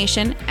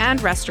 rejuvenation,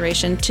 and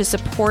restoration to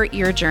support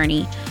your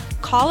journey.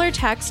 Call or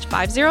text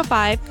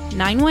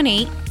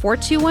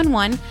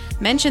 505-918-4211,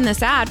 mention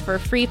this ad for a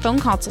free phone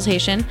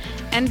consultation,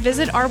 and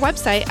visit our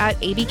website at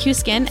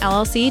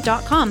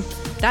abqskinllc.com.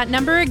 That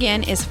number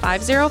again is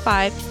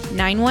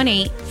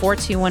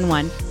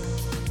 505-918-4211.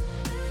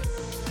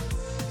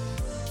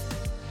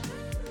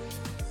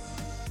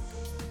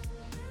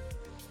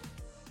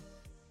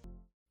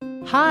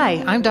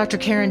 Hi, I'm Dr.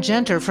 Karen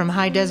Genter from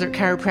High Desert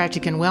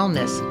Chiropractic and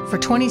Wellness. For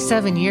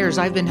 27 years,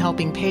 I've been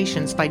helping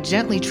patients by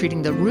gently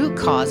treating the root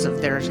cause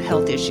of their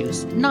health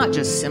issues, not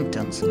just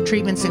symptoms.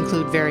 Treatments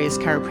include various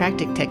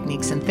chiropractic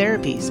techniques and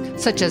therapies,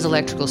 such as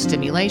electrical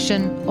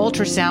stimulation,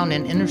 ultrasound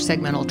and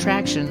intersegmental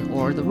traction,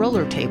 or the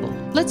roller table.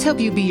 Let's help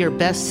you be your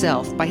best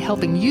self by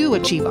helping you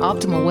achieve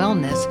optimal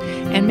wellness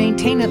and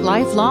maintain it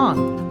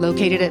lifelong.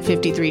 Located at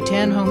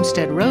 5310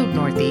 Homestead Road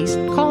Northeast,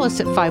 call us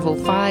at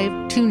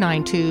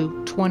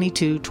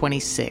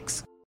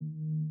 505-292-2226.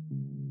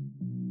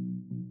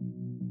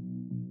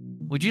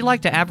 Would you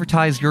like to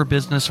advertise your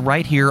business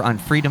right here on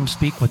Freedom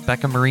Speak with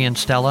Becca Marie and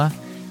Stella?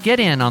 Get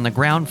in on the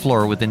ground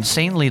floor with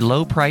insanely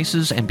low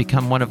prices and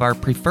become one of our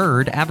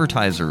preferred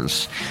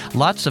advertisers.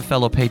 Lots of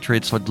fellow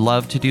patriots would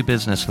love to do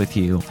business with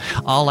you.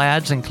 All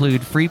ads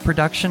include free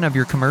production of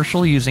your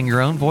commercial using your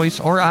own voice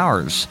or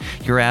ours.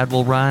 Your ad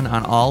will run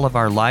on all of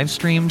our live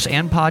streams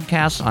and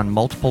podcasts on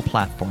multiple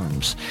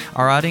platforms.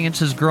 Our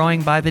audience is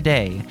growing by the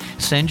day.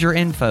 Send your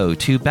info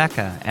to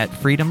Becca at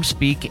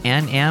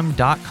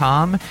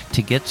freedomspeaknm.com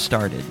to get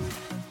started.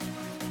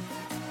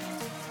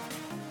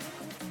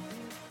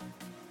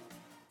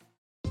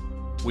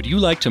 Would you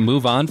like to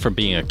move on from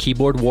being a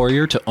keyboard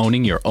warrior to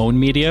owning your own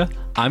media?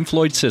 I'm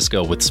Floyd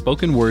Cisco with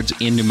Spoken Words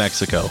in New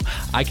Mexico.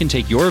 I can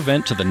take your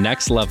event to the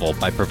next level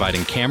by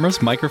providing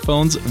cameras,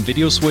 microphones,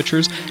 video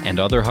switchers, and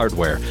other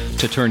hardware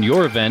to turn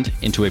your event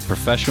into a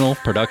professional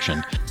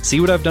production.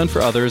 See what I've done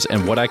for others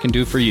and what I can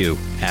do for you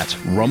at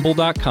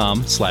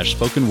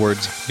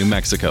rumble.com/spokenwords New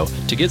Mexico.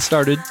 To get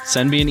started,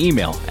 send me an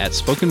email at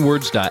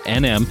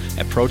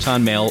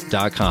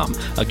spokenwords.nm@protonmail.com.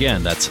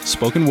 Again, that's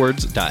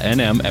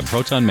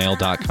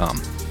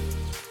spokenwords.nm@protonmail.com.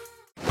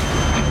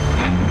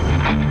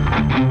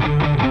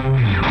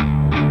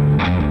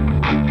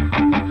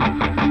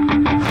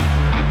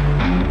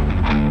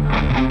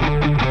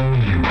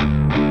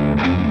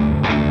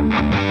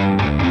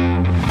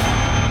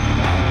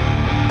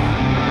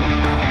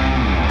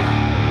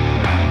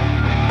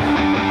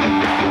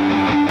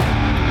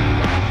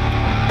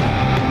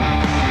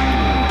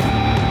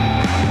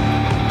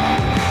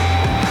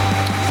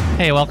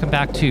 Hey, welcome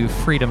back to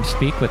Freedom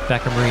Speak with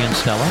Becca Marie and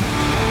Stella.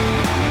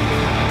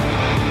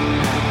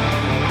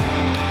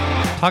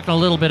 Talking a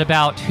little bit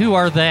about who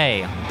are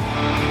they. A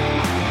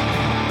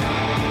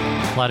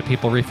lot of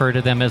people refer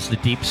to them as the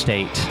deep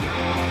state.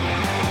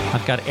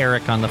 I've got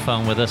Eric on the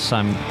phone with us.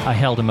 I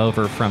held him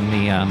over from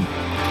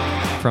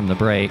the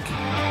break.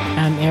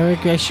 And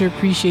Eric, I sure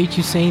appreciate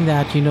you saying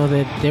that,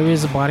 that there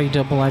is a body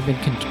double. I've been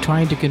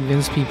trying to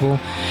convince people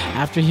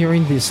after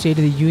hearing the State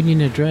of the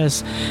Union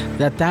address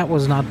that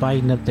was not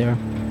Biden up there.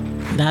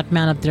 That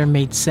man up there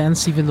made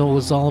sense, even though it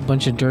was all a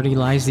bunch of dirty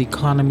lies. The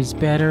economy's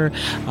better.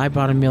 I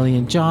brought 1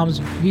 million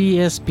jobs.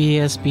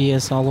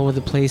 BS all over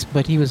the place.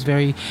 But he was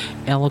very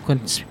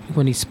eloquent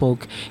when he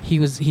spoke. He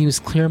was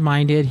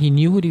clear-minded. He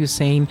knew what he was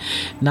saying.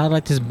 Not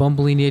like this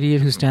bumbling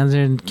idiot who stands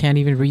there and can't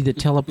even read the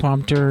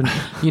teleprompter and,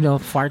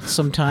 farts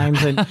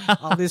sometimes and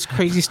all this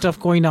crazy stuff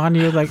going on.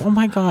 You're like, oh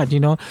my God,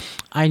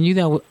 I knew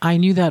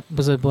that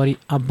was a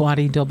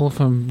body double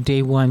from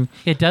day one.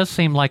 It does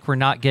seem like we're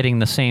not getting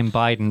the same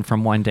Biden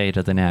from one day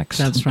to the next.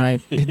 That's right.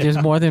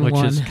 There's more than which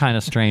one. Which is kind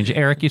of strange.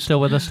 Eric, you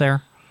still with us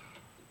there?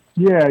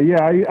 Yeah,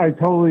 I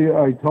totally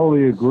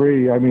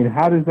agree. I mean,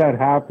 how does that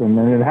happen?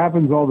 And it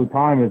happens all the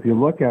time if you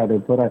look at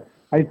it. But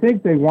I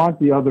think they want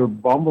the other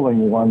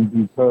bumbling one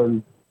because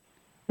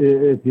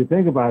if you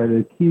think about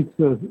it,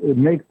 it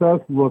makes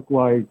us look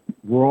like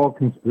we're all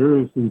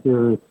conspiracy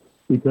theorists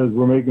because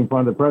we're making fun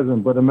of the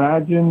president. But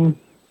imagine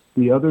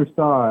the other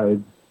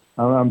side.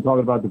 I'm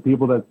talking about the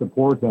people that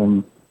support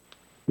him.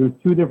 There's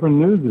two different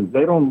newses.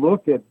 They don't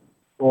look at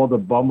all the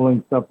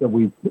bumbling stuff that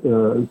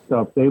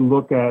They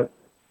look at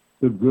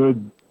the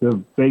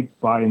fake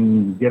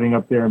Biden getting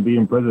up there and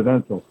being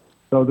presidential.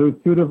 So there's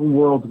two different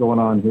worlds going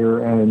on here,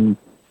 and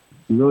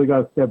you really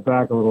got to step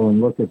back a little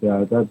and look at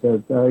that.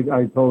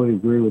 I totally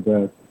agree with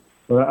that.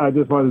 But I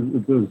just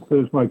wanted to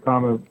finish my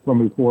comment from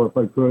before, if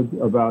I could,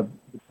 about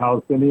the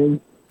Palestinians.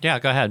 Yeah,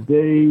 go ahead.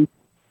 The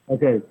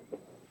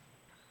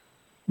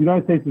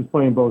United States is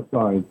playing both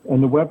sides.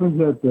 And the weapons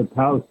that the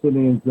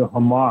Palestinians, the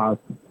Hamas,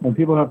 and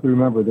people have to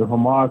remember, the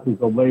Hamas is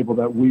a label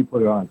that we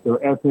put on.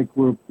 They're ethnic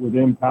groups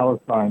within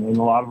Palestine, and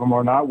a lot of them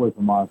are not with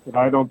Hamas. And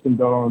I don't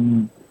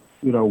condone,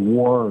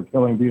 war or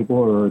killing people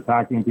or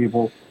attacking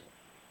people.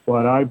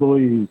 But I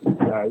believe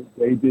that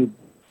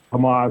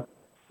Hamas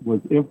was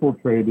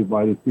infiltrated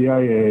by the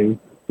CIA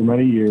for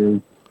many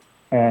years.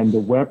 and the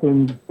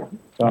weapons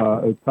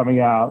coming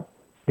out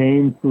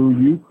came through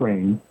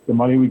Ukraine. The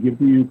money we give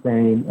to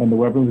Ukraine and the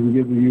weapons we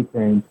give to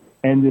Ukraine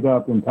ended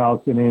up in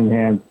Palestinian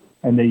hands,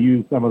 and they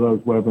used some of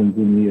those weapons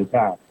in the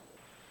attack.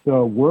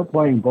 So we're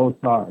playing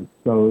both sides.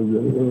 So,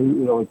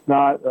 it's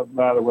not a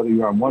matter whether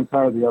you're on one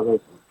side or the other.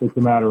 It's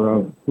a matter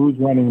of who's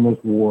running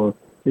this war.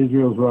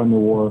 Israel's running the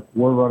war.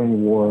 We're running the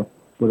war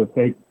with a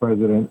fake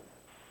president.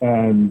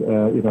 And,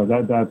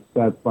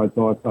 that's my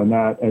thoughts on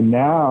that. And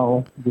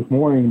now, this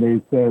morning,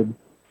 they said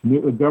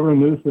Governor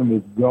Newsom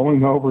is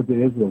going over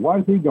to Israel. Why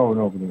is he going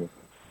over there?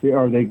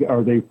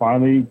 Are they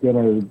finally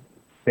going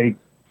to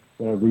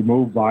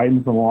remove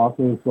Biden from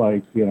office?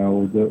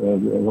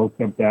 He'll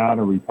step down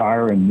or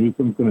retire, and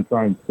Newsom's going to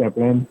try and step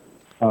in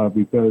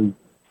because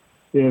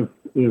if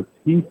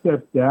he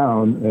steps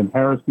down and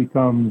Harris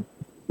becomes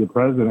the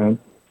president,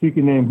 she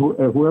can name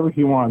whoever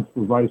she wants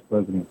for vice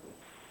president.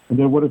 And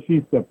then what if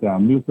she steps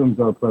down? Newsom's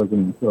our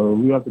president, so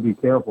we have to be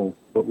careful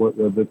what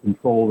the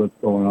control that's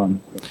going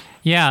on.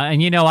 Yeah,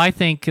 and I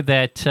think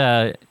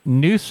that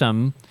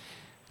Newsom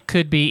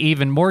could be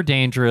even more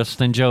dangerous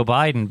than Joe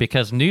Biden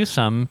because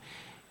Newsom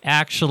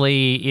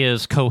actually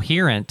is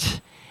coherent,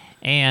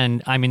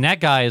 and that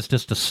guy is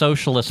just a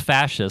socialist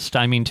fascist.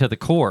 To the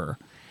core.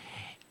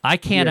 I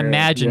can't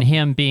imagine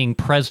him being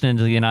president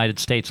of the United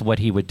States. What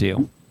he would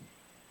do.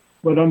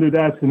 But under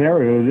that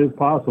scenario, it is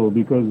possible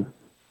because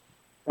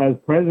as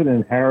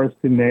president, Harris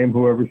can name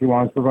whoever she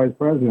wants for vice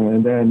president,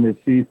 and then if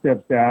she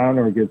steps down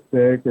or gets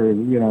sick or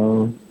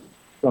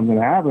something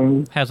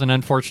happens, has an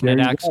unfortunate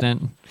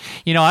accident.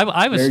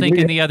 I was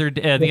thinking the other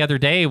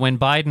day when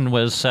Biden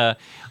was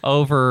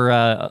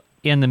over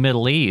in the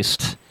Middle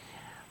East,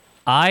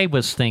 I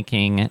was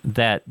thinking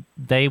that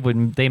they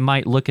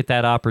might look at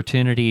that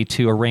opportunity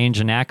to arrange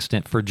an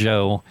accident for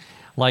Joe,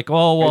 like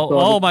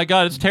oh my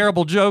God, it's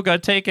terrible. Joe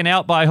got taken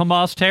out by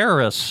Hamas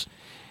terrorists.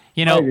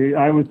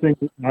 I was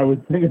thinking.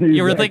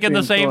 You were thinking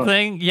the same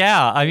thing?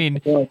 Yeah.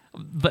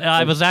 But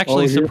I was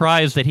actually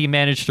surprised that he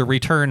managed to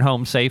return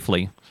home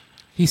safely.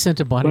 He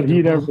sent a body. But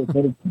he never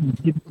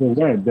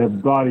went.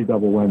 That body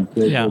double went.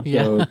 Yeah.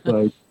 So it's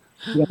like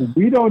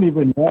we don't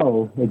even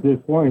know at this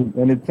point,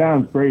 and it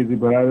sounds crazy,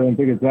 but I don't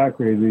think it's that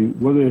crazy.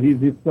 Whether he's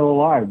still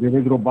alive, the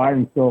original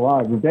Biden's still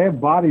alive. If they have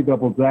body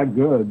doubles that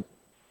good,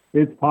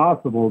 it's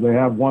possible they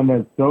have one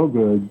that's so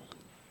good.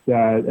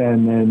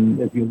 And then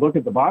if you look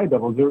at the body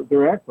doubles,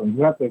 they're excellent.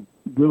 You have to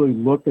really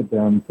look at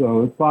them.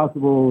 So it's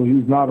possible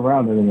he's not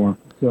around anymore.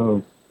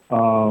 So,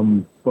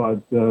 that's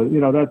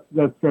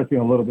stretching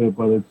a little bit,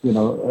 but it's,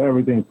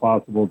 everything's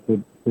possible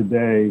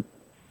today.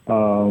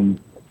 Another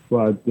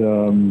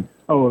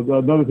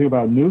thing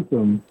about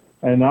Newsom,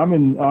 and I'm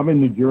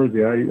in New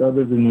Jersey. I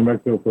lived in New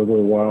Mexico for a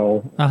little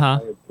while. Uh-huh.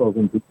 I had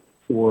spoken to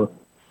before.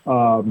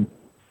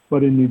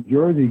 But in New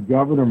Jersey,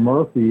 Governor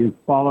Murphy is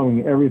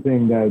following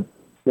everything that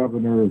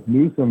Governor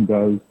Newsom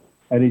does,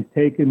 and he's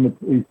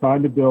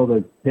signed a bill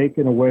that's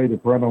taken away the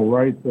parental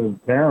rights of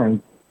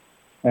parents,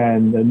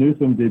 and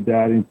Newsom did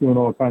that. He's doing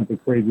all kinds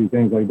of crazy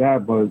things like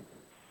that, but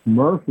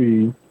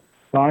Murphy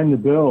signed the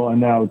bill, and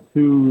now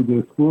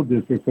the school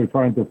districts are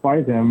trying to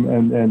fight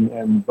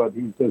him, but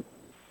he's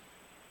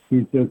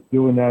just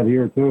doing that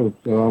here too.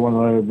 So I want to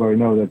let everybody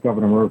know that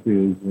Governor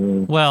Murphy is.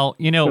 We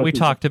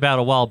talked about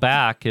a while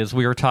back is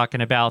we were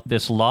talking about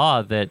this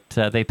law that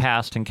they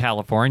passed in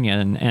California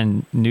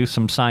and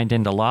Newsom signed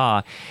into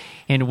law,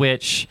 in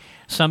which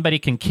somebody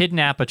can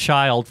kidnap a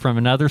child from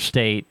another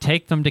state,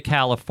 take them to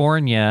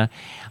California,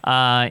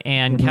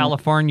 and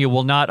California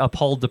will not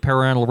uphold the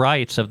parental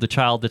rights of the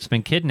child that's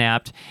been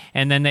kidnapped,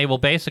 and then they will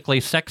basically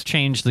sex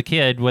change the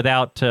kid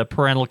without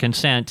parental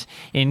consent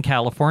in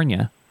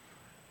California.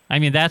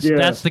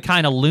 That's the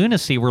kind of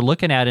lunacy we're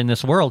looking at in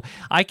this world.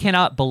 I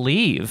cannot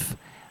believe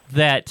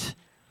that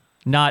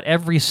not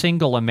every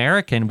single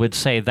American would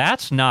say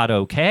that's not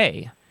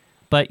okay.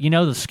 But,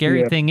 the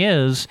scary thing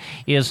is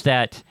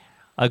that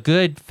a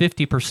good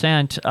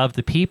 50% of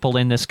the people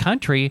in this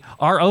country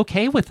are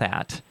okay with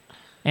that.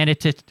 And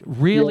it just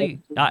really,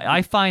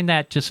 I find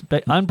that just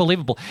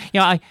unbelievable.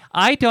 I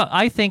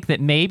think that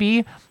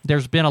maybe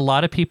there's been a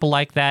lot of people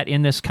like that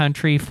in this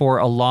country for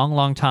a long,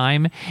 long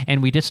time,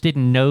 and we just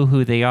didn't know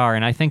who they are.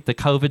 And I think the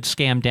COVID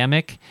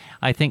scamdemic,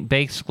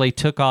 basically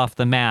took off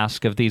the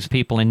mask of these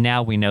people, and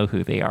now we know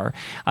who they are.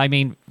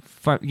 You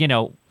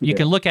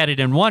can look at it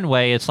in one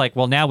way. It's like,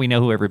 well, now we know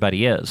who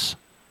everybody is.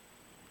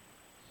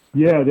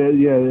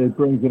 It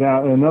brings it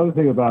out. And another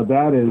thing about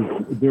that is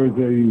there's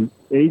a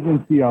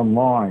agency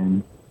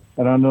online,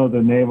 and I know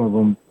the name of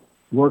them,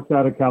 works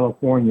out of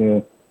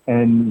California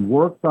and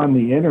works on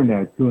the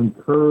internet to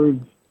encourage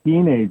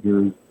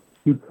teenagers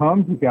to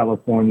come to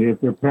California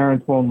if their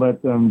parents won't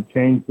let them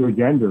change their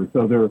gender.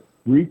 So they're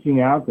reaching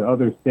out to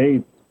other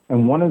states,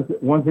 and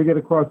once they get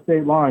across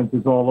state lines,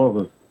 it's all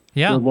over.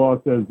 Yeah. The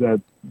law says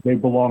that they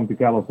belong to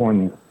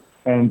California,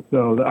 and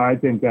so I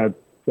think that's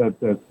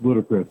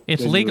ludicrous.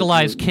 It's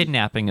legalized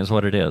kidnapping, is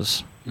what it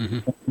is. Mm-hmm.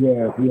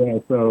 Yeah.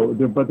 So,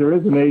 but there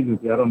is an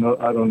agency. I don't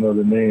know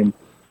the name,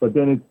 but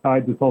then it's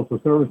tied to social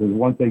services.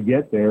 Once they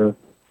get there,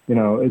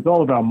 it's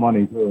all about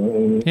money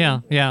too.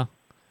 Yeah.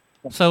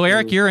 So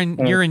Eric, you're in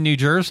New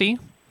Jersey?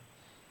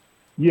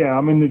 Yeah,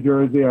 I'm in New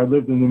Jersey. I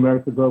lived in New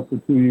Mexico for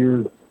 2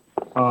 years,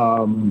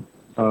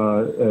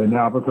 in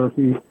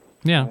Albuquerque.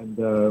 Yeah.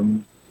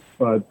 And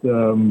but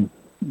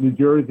New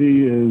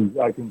Jersey is,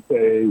 I can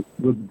say,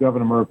 with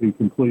Governor Murphy,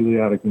 completely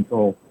out of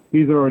control.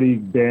 He's already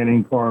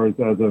banning cars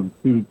as of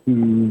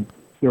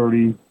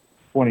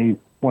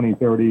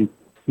 2030.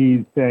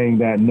 He's saying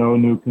that no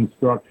new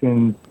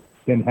construction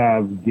can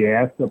have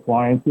gas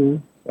appliances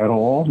at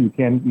all. You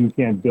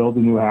can't build a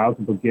new house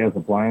and put gas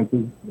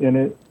appliances in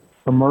it.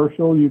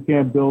 Commercial, you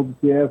can't build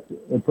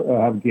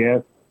have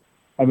gas.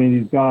 I mean,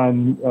 he's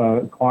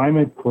gone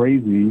climate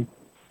crazy,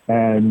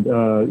 and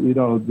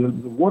the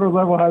water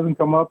level hasn't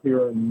come up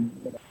here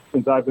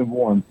since I've been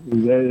born.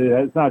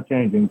 It's not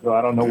changing, so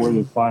I don't know where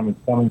this climate's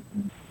coming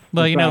from.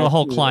 Well, the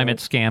whole climate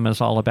scam is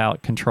all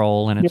about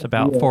control, and it's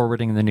about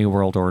forwarding the New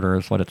World Order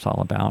is what it's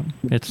all about.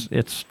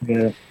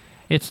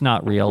 It's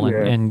not real,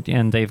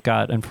 and they've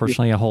got,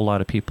 unfortunately, a whole lot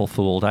of people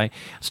fooled. I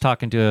was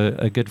talking to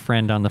a good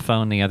friend on the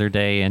phone the other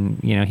day, and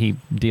he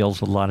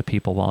deals with a lot of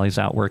people while he's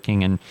out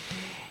working, and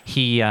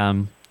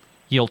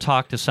you'll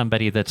talk to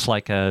somebody that's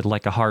like a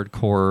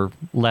hardcore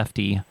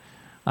lefty.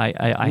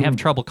 I have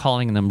trouble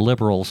calling them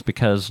liberals,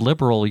 because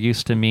liberal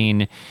used to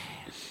mean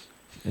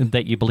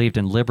that you believed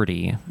in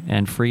liberty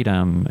and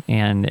freedom,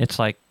 and it's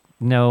like,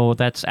 no,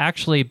 that's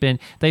actually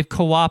they've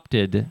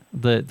co-opted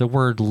the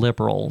word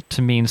liberal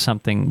to mean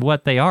something.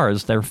 What they are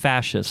is they're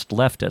fascist,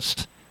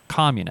 leftist,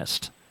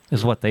 communist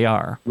is what they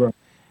are. Right.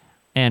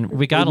 And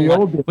we got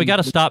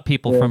to stop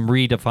people from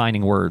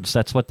redefining words.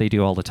 That's what they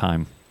do all the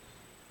time.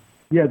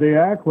 Yeah, they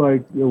act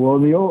like,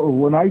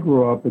 when I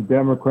grew up, a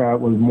Democrat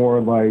was more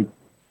like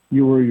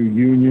you were a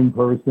union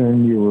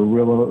person, you were a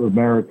real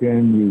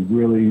American, you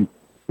really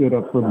stood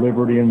up for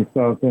liberty and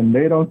stuff, and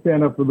they don't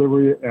stand up for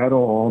liberty at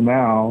all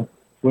now,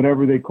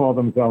 whatever they call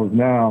themselves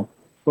now.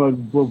 But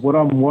what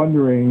I'm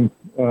wondering,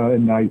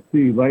 and I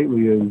see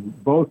lately, is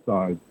both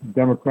sides,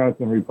 Democrats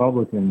and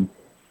Republicans,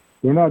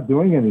 they're not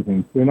doing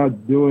anything. They're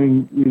not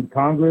doing,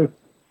 Congress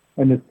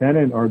and the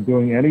Senate are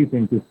doing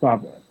anything to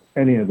stop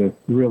any of this,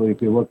 really,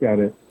 if you look at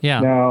it. Yeah.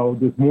 Now,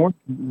 this morning,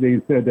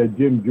 they said that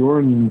Jim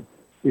Jordan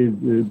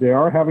they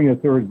are having a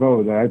third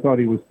vote. I thought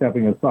he was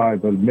stepping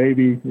aside, but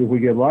maybe if we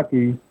get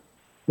lucky,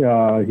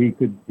 he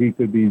could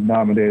be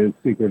nominated as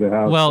Speaker of the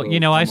House. Well,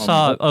 I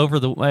saw over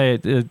I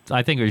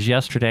think it was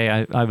yesterday,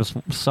 I was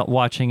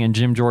watching, and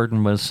Jim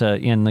Jordan was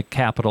in the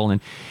Capitol,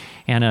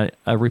 and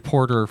a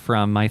reporter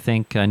from, I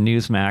think,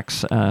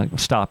 Newsmax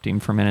stopped him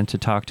for a minute to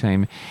talk to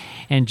him.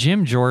 And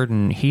Jim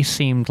Jordan, he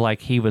seemed like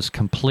he was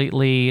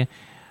completely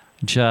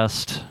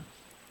just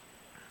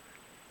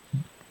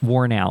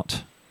worn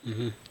out.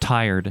 Mm-hmm.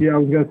 Tired. Yeah, I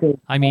was going to say.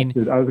 I mean,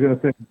 I was going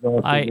to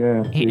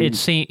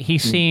say. He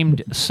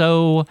seemed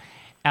so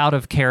out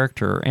of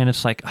character, and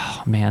it's like,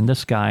 oh man,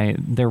 this guy,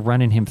 they're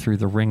running him through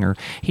the ringer.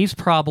 He's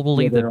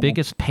probably the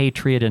biggest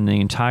patriot in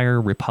the entire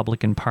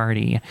Republican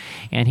Party,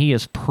 and he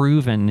has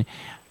proven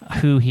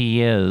who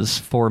he is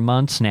for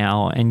months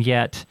now, and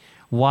yet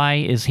why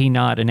is he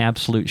not an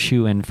absolute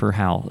shoo-in for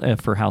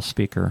House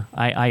Speaker?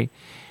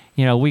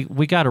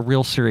 We got a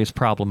real serious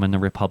problem in the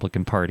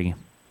Republican Party.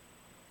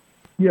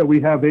 Yeah,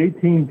 we have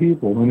 18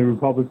 people in the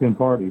Republican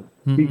Party.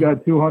 Mm-hmm. He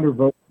got 200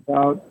 votes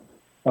out,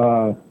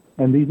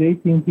 and these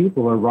 18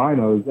 people are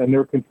rhinos, and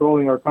they're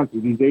controlling our country.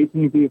 These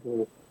 18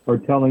 people are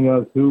telling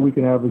us who we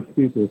can have as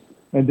Speaker.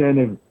 And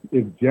then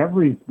if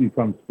Jeffries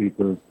becomes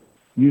Speaker,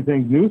 you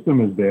think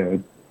Newsom is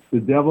bad. The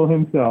devil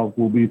himself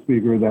will be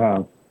Speaker of the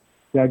House.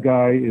 That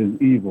guy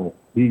is evil.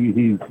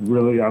 He's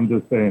really, I'm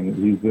just saying it.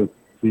 He's just,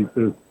 you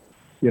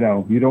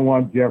don't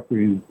want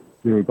Jeffries,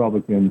 the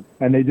Republican,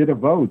 and they did a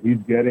vote. He's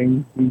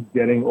getting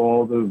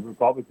all the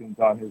Republicans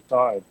on his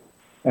side,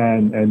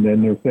 and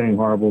then they're saying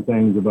horrible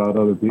things about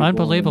other people.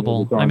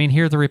 Unbelievable. I mean,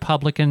 here the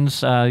Republicans,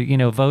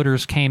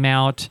 voters came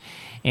out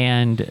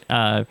and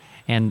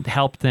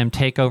helped them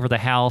take over the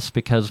House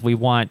because we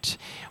want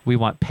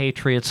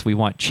patriots, we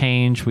want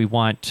change, we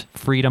want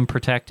freedom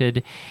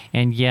protected,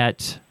 and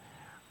yet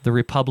the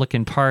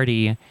Republican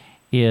Party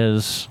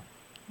is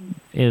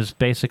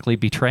basically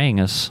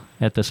betraying us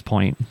at this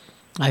point.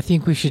 I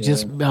think we should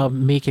just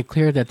make it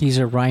clear that these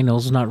are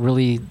rhinos, not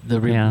really the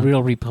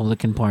real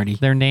Republican Party.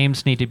 Their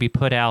names need to be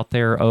put out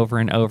there over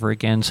and over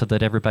again so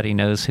that everybody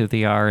knows who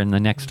they are. In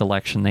the next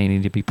election, they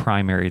need to be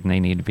primaried and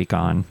they need to be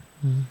gone.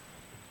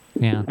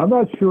 Mm-hmm. Yeah, I'm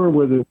not sure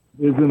whether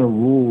there isn't a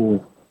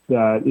rule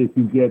that if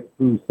you get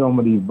through so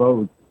many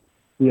votes,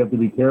 you have to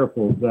be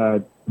careful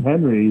that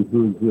Henry,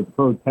 who's the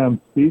pro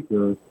temp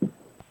speaker,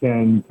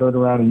 can turn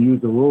around and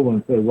use the rule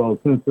and say, well,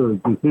 since a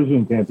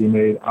decision can't be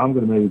made, I'm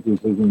going to make a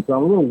decision. So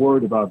I'm a little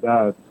worried about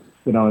that,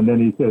 and then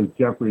he says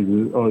Jeffries,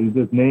 he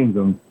just names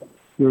them.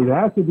 There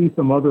has to be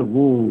some other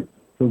rule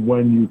to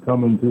when you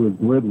come into a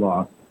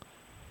gridlock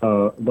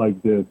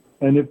like this.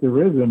 And if there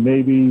isn't,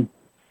 maybe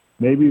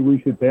we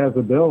should pass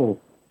a bill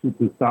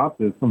to stop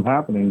this from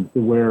happening, to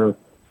where,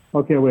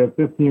 okay, we have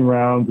 15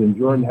 rounds and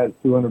Jordan has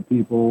 200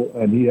 people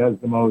and he has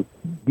the most,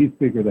 he's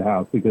Speaker of the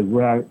House, because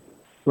we're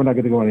not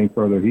going to go any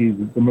further. He's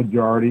the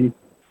majority,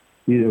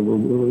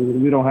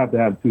 We don't have to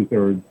have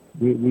 2/3.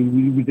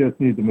 We just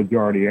need the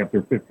majority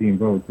after 15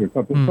 votes or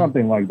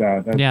something like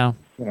that. Yeah.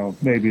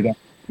 Maybe that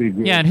would be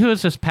good. Yeah, and who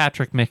is this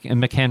Patrick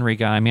McHenry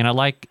guy? I mean, I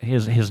like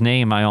his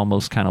name. I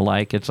almost kind of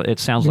like it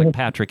sounds like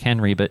Patrick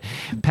Henry, but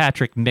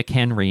Patrick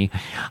McHenry.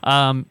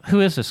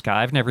 Who is this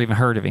guy? I've never even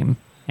heard of him.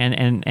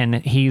 And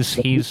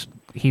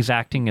he's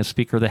acting as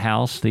Speaker of the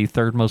House, the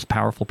third most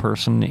powerful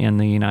person in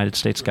the United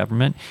States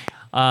government.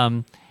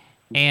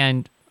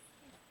 And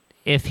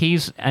if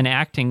he's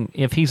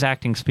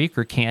acting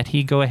Speaker, can't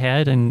he go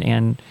ahead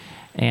and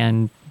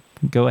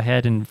go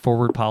ahead and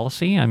forward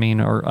policy? I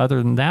mean, or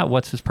other than that,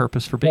 what's his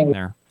purpose for being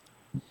there?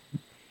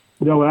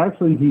 No,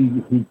 actually,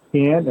 he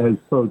can't as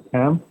pro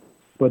temp,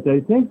 but I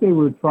think they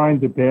were trying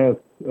to pass,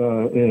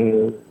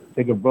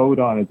 take a vote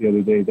on it the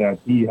other day that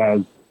he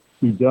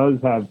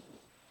does have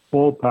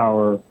full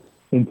power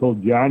until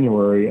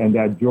January, and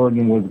that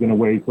Jordan was going to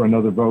wait for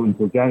another vote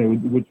until January,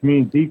 which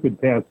means he could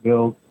pass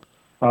bills.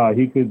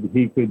 He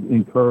could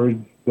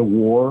encourage the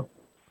war.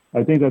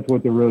 I think that's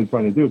what they're really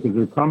trying to do, because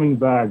they're coming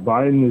back.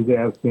 Biden is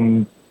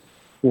asking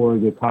for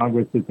the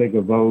Congress to take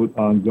a vote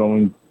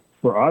on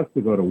for us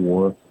to go to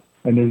war.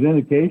 And there's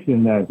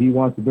indication that he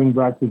wants to bring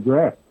back the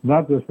draft,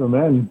 not just for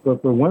men,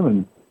 but for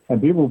women.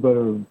 And people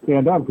better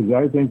stand up, because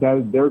I think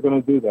that they're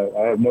going to do that.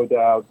 I have no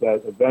doubt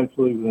that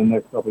eventually, within the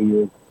next couple of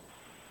years,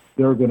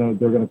 they're going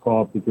to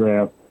call up the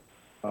draft.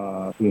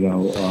 Because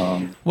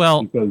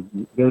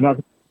they're not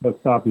going to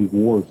stop these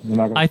wars.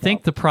 I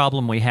think the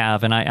problem we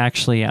have, and I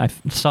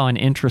saw an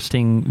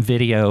interesting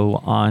video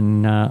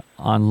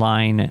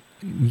online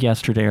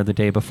yesterday or the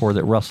day before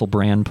that Russell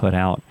Brand put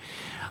out.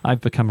 I've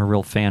become a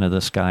real fan of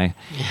this guy.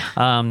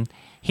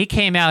 He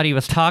came out. He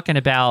was talking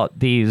about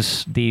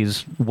these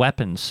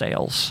weapons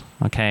sales.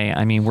 Okay,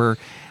 I mean we're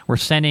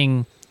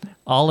sending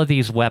all of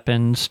these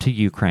weapons to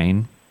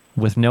Ukraine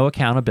with no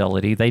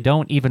accountability. They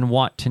don't even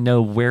want to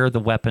know where the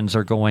weapons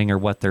are going or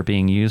what they're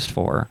being used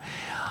for.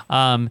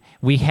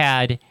 We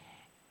had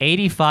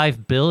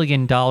 $85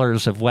 billion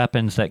of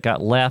weapons that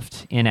got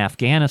left in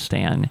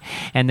Afghanistan,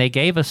 and they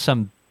gave us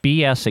some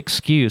BS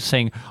excuse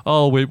saying,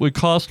 oh, it would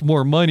cost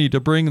more money to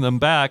bring them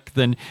back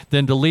than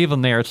to leave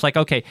them there. It's like,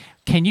 okay,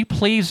 can you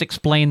please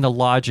explain the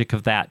logic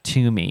of that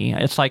to me?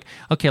 It's like,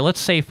 okay, let's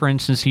say, for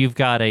instance, you've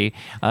got a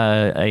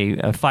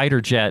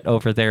fighter jet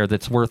over there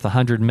that's worth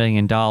 $100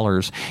 million.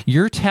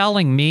 You're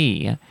telling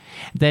me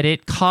that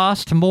it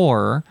cost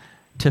more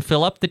to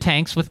fill up the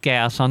tanks with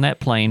gas on that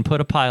plane,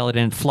 put a pilot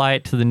in, fly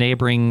it to the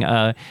neighboring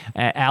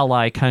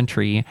ally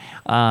country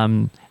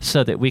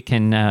so that we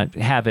can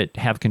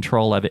have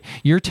control of it.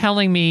 You're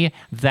telling me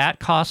that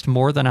cost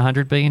more than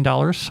 $100 billion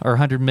or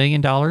 $100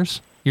 million?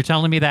 You're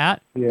telling me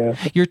that? Yeah.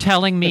 You're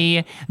telling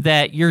me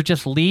that you're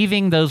just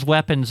leaving those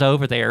weapons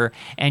over there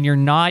and you're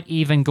not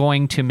even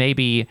going to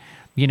maybe,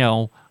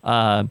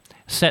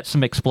 set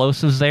some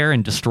explosives there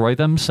and destroy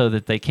them so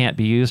that they can't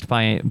be used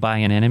by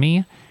an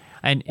enemy?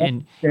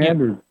 And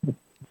standard.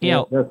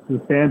 That's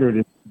the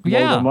standard.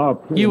 Yeah, them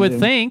up you would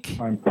think.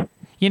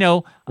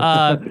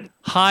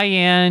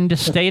 High-end,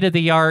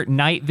 state-of-the-art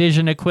night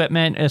vision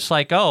equipment. It's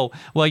like, oh,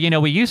 well,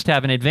 we used to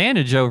have an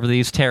advantage over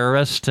these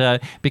terrorists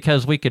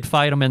because we could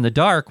fight them in the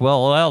dark.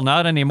 Well,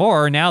 not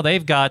anymore. Now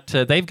they've got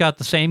the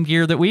same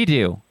gear that we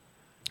do,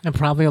 and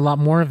probably a lot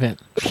more of it.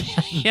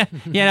 Yeah,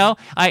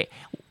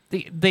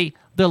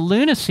 the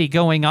lunacy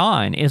going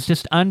on is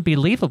just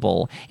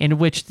unbelievable, in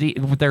which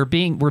we're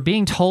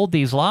being told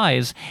these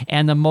lies,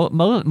 and the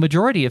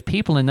majority of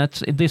people in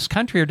this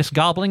country are just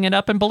gobbling it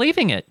up and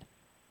believing it.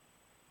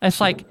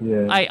 It's like,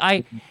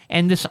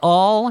 and this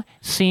all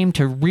seemed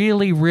to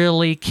really,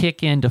 really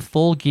kick into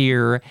full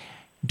gear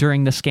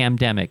during the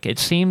scamdemic. It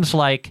seems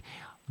like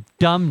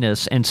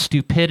dumbness and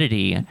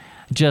stupidity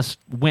just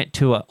went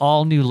to an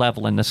all new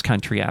level in this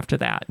country after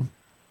that.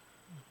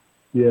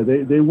 Yeah,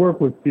 they work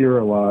with fear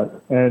a lot,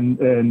 and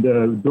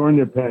during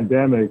the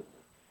pandemic,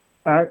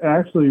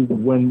 actually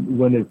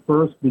when it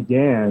first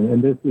began,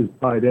 and this is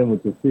tied in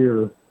with the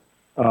fear,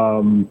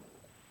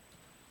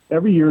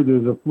 every year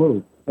there's a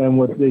flu, and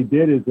what they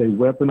did is they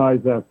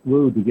weaponized that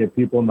flu to get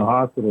people in the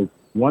hospitals.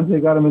 Once they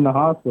got them in the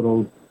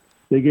hospitals,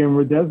 they gave them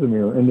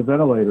remdesivir in the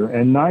ventilator,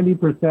 and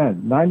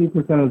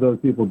 90% of those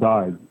people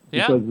died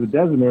because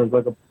remdesivir is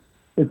like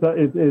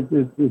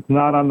it's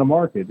not on the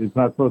market. It's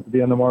not supposed to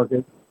be on the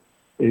market.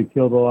 It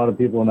killed a lot of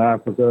people in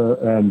Africa,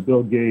 and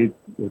Bill Gates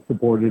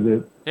supported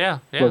it. Yeah.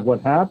 But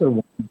what happened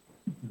was,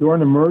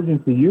 during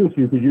emergency use,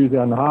 you could use it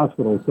in the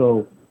hospital.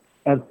 So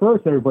at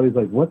first, everybody's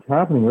like, what's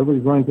happening?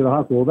 Everybody's running to the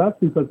hospital. Well, that's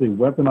because they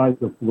weaponized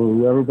the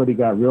flu. Everybody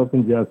got real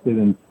congested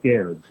and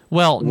scared.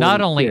 Well,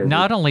 not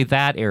only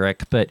that,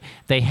 Eric, but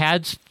they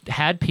had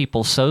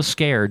people so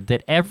scared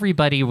that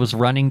everybody was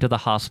running to the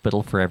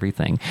hospital for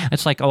everything.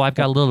 It's like, oh, I've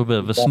got a little bit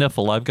of a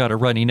sniffle. I've got a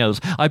runny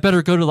nose. I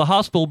better go to the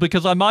hospital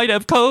because I might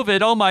have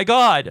COVID. Oh, my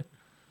God.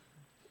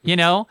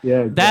 Yeah,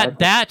 exactly.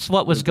 That's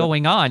what was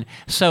going on.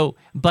 So,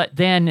 but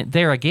then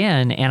there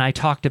again, and I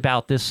talked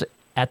about this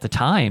at the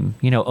time,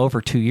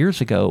 over 2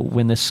 years ago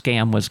when this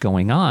scam was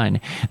going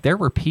on, there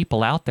were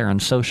people out there on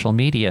social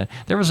media.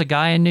 There was a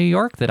guy in New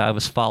York that I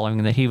was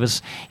following that he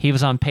was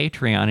on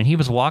Patreon, and he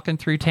was walking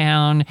through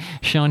town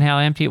showing how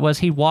empty it was.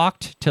 He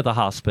walked to the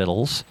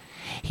hospitals.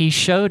 He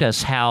showed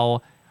us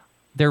how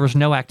there was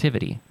no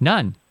activity,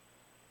 none.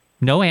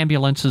 No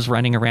ambulances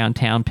running around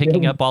town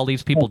picking up all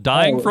these people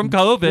dying from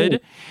COVID.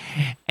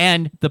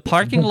 And the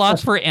parking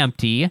lots were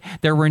empty.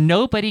 There were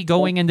nobody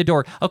going in the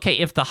door. Okay,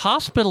 if the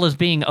hospital is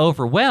being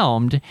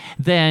overwhelmed,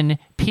 then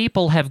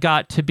people have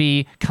got to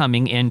be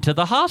coming into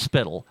the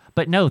hospital.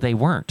 But no, they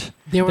weren't.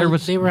 They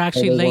were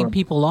actually laying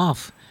people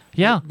off.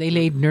 Yeah. They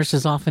laid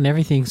nurses off and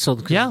everything, so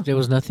there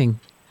was nothing.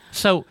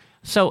 So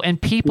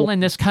and people in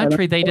this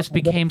country, they just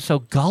became so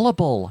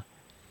gullible.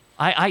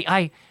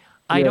 I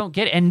don't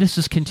get it. And this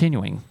is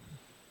continuing.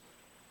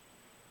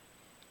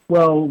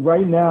 Well,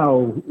 right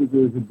now,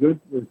 there's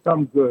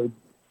some good.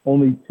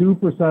 Only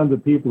 2% of the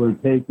people are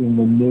taking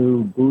the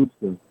new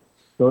booster.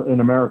 So in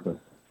America,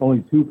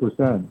 only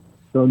 2%.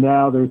 So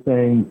now they're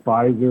saying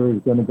Pfizer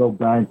is going to go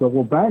bankrupt.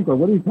 Well,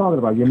 bankrupt? What are you talking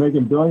about? You're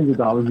making billions of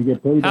dollars. You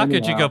get paid. How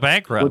could you go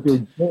bankrupt?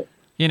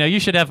 You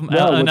should have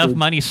enough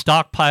money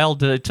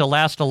stockpiled to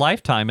last a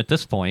lifetime at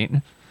this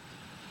point.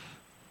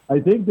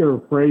 I think they're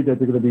afraid that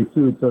they're going to be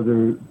sued, so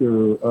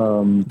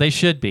they're they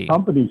should be.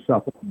 Company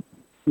shuffling.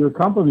 Your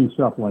company's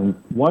shuffling.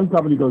 One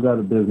company goes out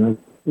of business.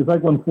 It's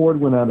like when Ford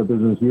went out of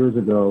business years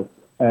ago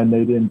and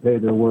they didn't pay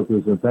their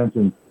workers their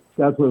pension.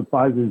 That's what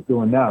Pfizer is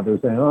doing now. They're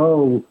saying,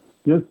 oh,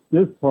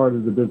 this part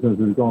of the business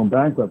is going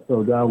bankrupt,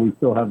 so now we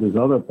still have this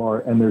other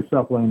part, and they're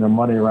shuffling their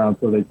money around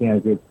so they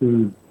can't get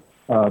sued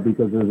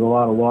because there's a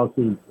lot of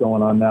lawsuits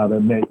going on now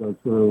that may go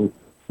through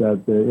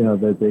that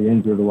they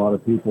injured a lot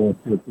of people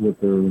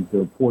with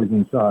their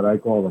poison shot. I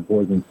call them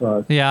poison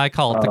shots. Yeah, I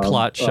call it the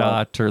clot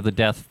shot or the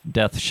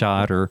death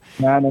shot or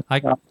nano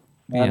shot.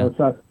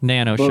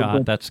 Nano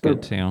shot. That's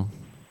good too.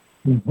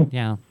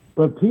 Yeah.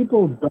 But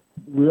people don't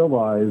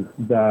realize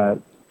that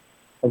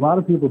a lot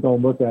of people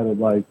don't look at it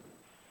like,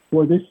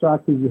 boy, this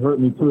shot could hurt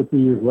me 2 or 3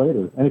 years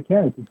later, and it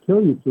can. It could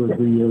kill you 2 or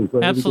 3 years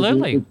later.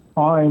 Absolutely. It's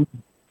time.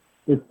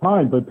 It's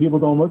time, but people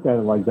don't look at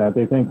it like that.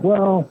 They think,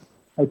 well,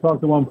 I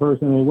talked to one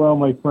person, and well,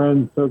 my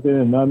friends took it,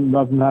 and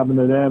nothing happened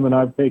to them, and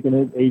I've taken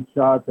it 8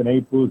 shots and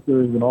 8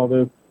 boosters and all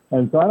this,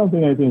 and so I don't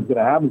think anything's going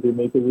to happen to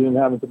me because it didn't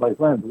happen to my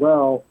friends.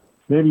 Well,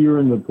 maybe you're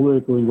in the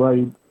politically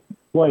right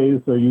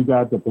place, or you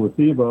got the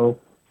placebo,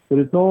 but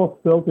it's all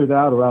filtered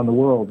out around the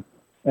world.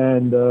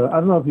 And I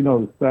don't know if you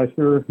know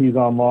Fesher. He's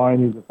online.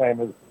 He's a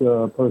famous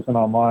person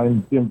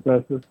online, Jim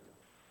Fesher.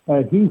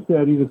 He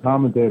said, he's a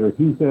commentator.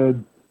 He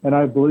said, and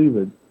I believe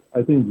it,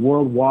 I think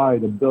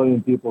worldwide 1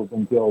 billion people have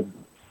been killed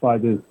by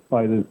this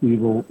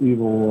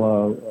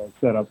evil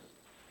setup.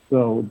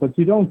 So, but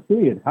you don't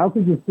see it. How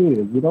could you see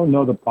it? You don't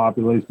know the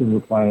population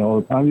of the planet all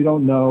the time. You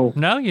don't know.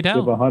 No, you don't.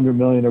 If 100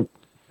 million are.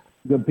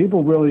 The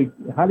people really.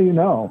 How do you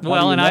know?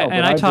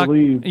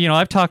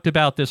 I've talked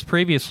about this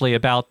previously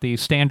about the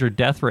standard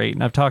death rate,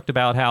 and I've talked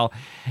about how,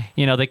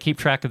 they keep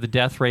track of the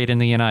death rate in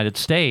the United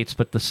States,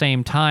 but at the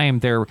same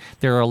time they're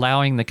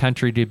allowing the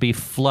country to be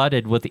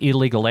flooded with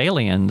illegal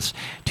aliens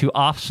to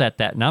offset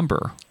that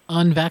number.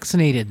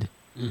 Unvaccinated.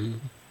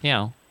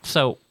 Mm-hmm.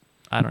 So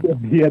I don't know.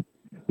 Yeah,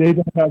 they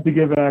don't have to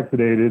get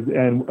vaccinated,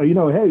 and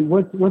hey,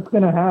 what's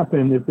going to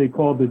happen if they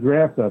call the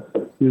draft up?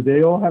 Do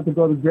they all have to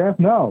go to draft?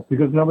 No,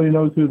 because nobody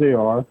knows who they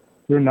are.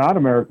 They're not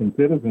American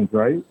citizens,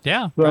 right?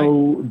 Yeah.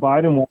 So right.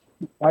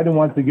 Biden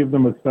wants to give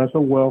them a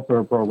special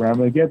welfare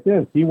program, and get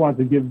this, he wants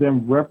to give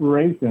them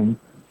reparations.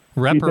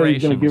 He said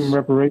he's going to give them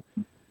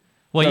reparations.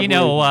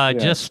 Well,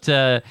 just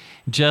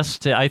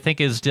I think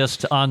is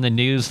just on the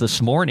news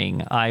this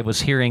morning. I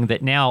was hearing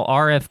that now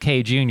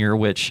RFK Jr.,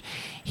 which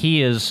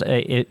he is,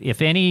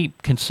 if any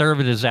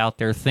conservatives out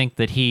there think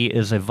that he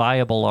is a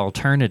viable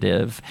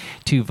alternative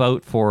to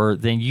vote for,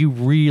 then you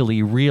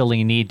really,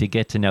 really need to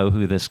get to know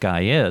who this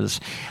guy is.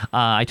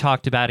 I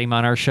talked about him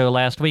on our show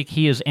last week.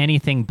 He is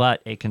anything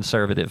but a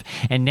conservative.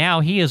 And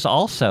now he is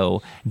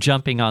also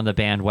jumping on the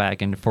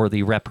bandwagon for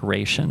the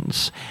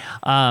reparations.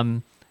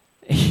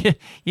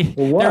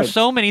 There's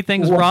so many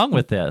things wrong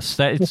with this.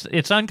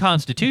 It's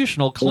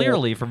unconstitutional,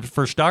 clearly,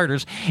 for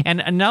starters.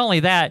 And not only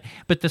that,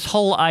 but this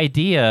whole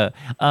idea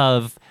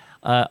of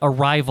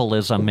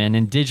arrivalism and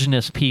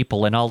indigenous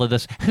people and all of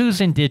this.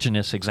 Who's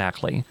indigenous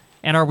exactly?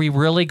 And are we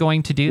really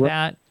going to do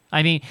that?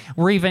 I mean,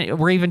 we're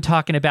even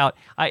talking about.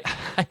 I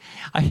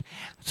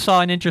saw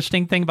an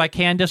interesting thing by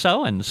Candace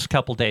Owens a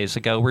couple days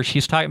ago where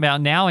she's talking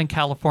about now in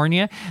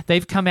California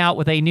they've come out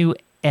with a new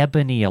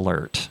ebony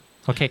alert.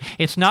 Okay,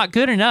 it's not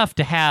good enough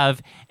to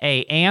have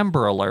a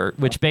Amber Alert,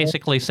 which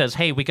basically says,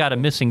 hey, we got a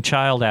missing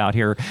child out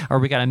here, or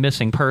we got a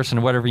missing person,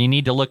 or whatever. You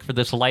need to look for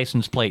this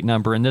license plate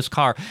number in this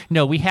car.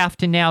 No, we have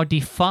to now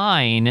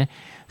define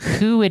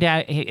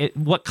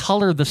what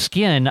color the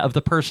skin of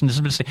the person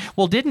is missing.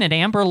 Well, didn't an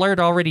Amber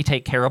Alert already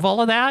take care of all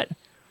of that?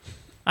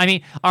 I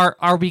mean,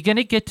 are we going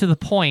to get to the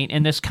point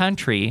in this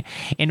country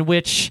in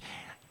which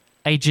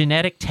a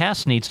genetic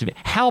test needs to be?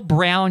 How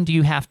brown do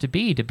you have to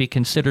be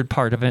considered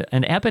part of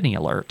an ebony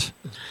alert?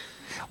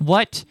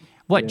 What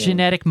What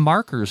genetic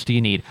markers do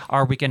you need?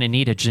 Are we going to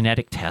need a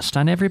genetic test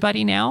on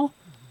everybody now?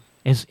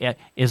 Is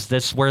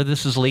this where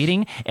this is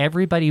leading?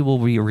 Everybody will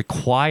be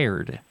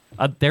required.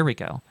 There we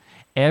go.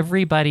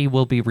 Everybody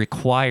will be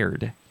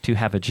required to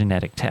have a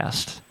genetic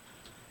test.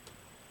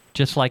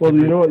 Just like Well,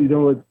 you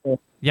know what?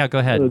 Yeah, go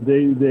ahead.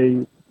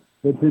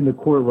 What's in the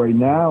court right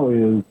now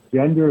is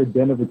gender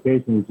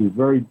identification, which is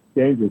very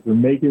dangerous. They're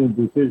making a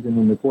decision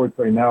in the courts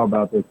right now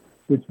about this,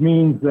 which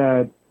means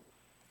that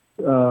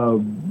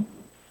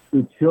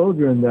the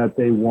children that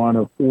they want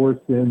to force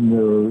in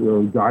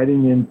or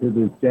guiding into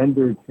this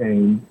gender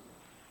change,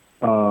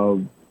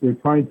 they're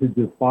trying to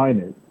define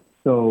it.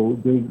 So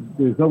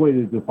there's no way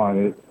to define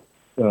it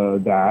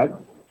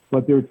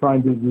but they're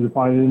trying to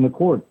define it in the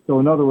courts. So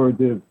in other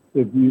words, if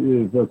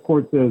the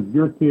court says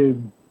your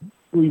kid,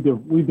 we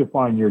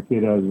define your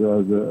kid as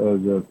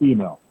a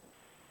female,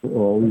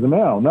 or he's a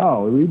male.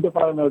 No, we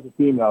define him as a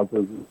female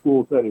because the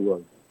school said he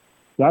was.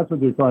 That's what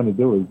they're trying to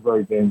do. It's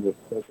very dangerous.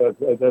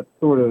 That's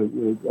sort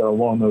of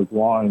along those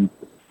lines,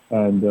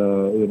 and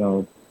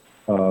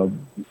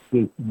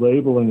this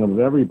labeling of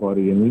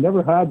everybody. And we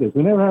never had this.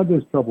 We never had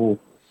this trouble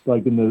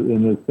like in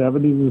the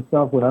 70s and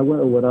stuff when I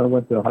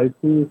went to high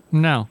school.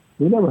 No,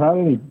 we never had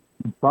any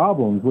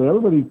problems where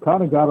everybody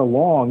kind of got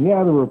along.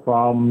 Yeah, there were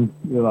problems,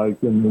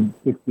 like in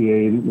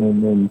 '68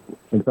 and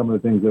some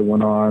of the things that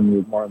went on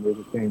with Martin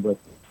Luther King. But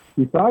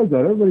besides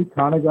that, everybody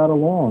kind of got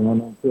along,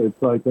 and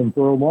it's like, and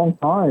for a long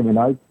time. And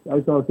I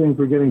thought things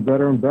were getting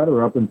better and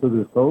better up until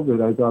this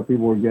COVID. I thought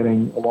people were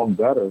getting along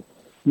better.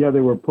 Yeah, they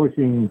were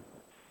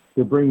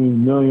they're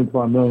bringing millions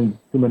upon millions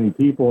too many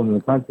people into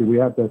the country. We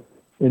have to.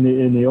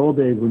 In the old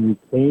days, when you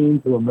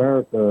came to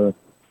America,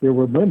 there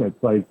were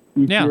limits. Like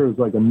each year was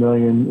like 1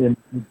 million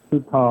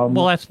to come.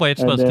 Well, that's the way it's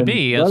supposed to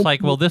be. It's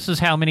like, well, this is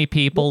how many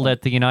people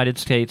that the United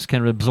States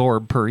can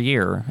absorb per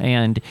year,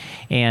 and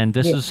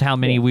this is how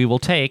many we will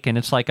take. And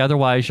it's like,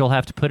 otherwise, you'll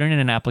have to put it in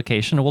an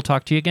application, and we'll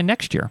talk to you again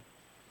next year.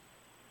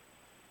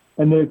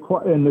 And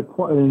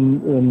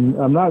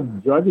I'm not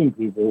judging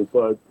people,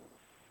 but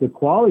the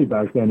quality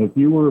back then, if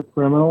you were a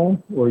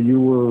criminal or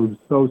you were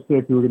so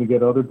sick you were going to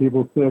get other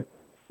people sick,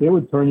 they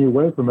would turn you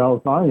away from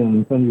Ellis Island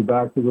and send you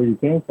back to where you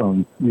came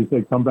from. You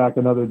say, come back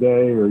another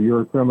day, or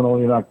you're a criminal,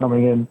 you're not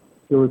coming in.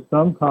 There was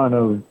some kind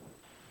of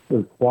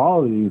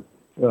quality,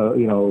 of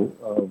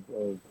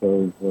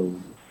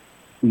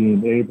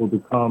being able to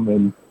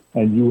come,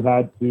 and you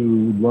had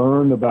to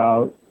learn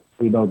about,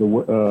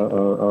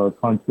 our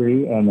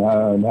country and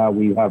how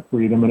we have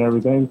freedom and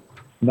everything.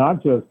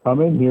 Not just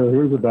come in here,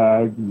 here's a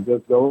bag, you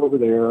just go over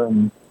there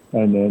and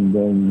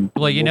then.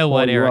 Well, you know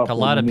what, Eric? A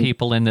lot of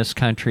people in this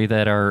country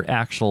that are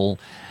actual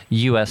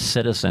U.S.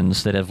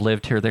 citizens that have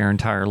lived here their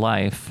entire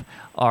life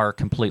are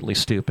completely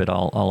stupid.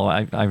 Although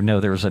I know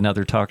there's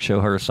another talk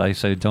show host. I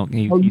say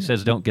he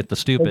says don't get the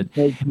stupid,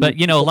 but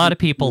a lot of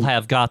people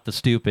have got the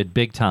stupid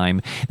big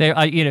time.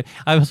 I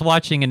was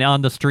watching an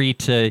on the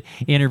street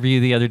interview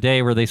the other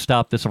day where they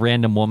stopped this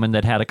random woman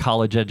that had a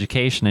college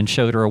education and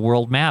showed her a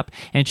world map,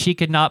 and she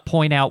could not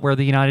point out where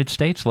the United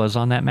States was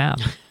on that map.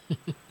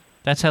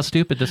 That's how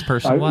stupid this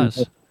person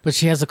was. But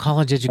she has a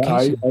college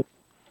education.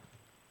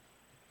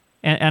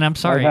 And I'm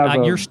sorry,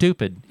 you're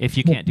stupid if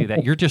you can't do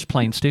that. You're just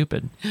plain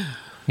stupid.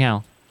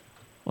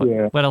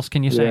 What else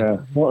can you say? Yeah.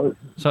 Well,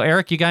 so,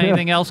 Eric, you got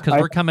anything else? Because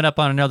we're coming up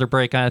on another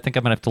break. I think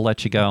I'm going to have to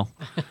let you go.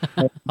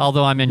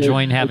 Although I'm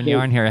enjoying having you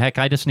on here. Heck,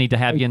 I just need to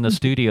have you in the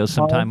studio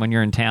sometime when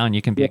you're in town.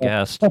 You can be a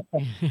guest.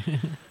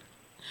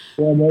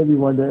 Well, maybe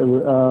one day.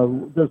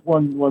 Just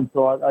one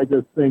thought. I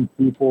just think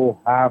people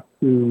have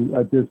to,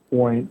 at this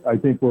point, I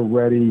think we're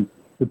ready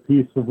to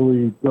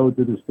peacefully go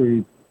to the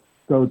streets,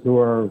 go to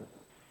our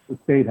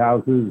state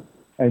houses,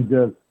 and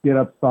just get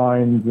up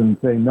signs and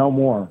say, no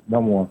more,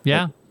 no more.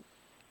 Yeah.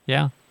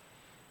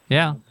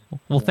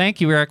 Well, thank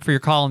you, Eric, for your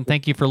call, and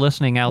thank you for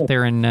listening out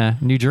there in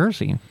New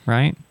Jersey,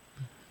 right?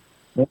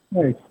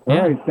 Okay.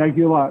 All right. Thank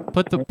you a lot.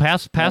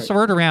 Pass the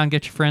word around.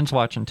 Get your friends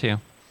watching, too.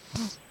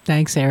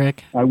 Thanks,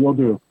 Eric. I will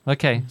do.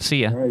 Okay,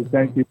 see ya. All right,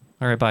 thank you.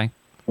 All right, bye.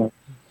 Bye.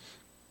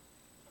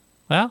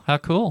 Well, how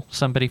cool.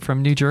 Somebody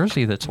from New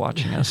Jersey that's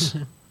watching us.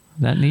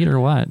 That neat or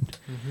what?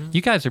 Mm-hmm.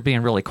 You guys are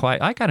being really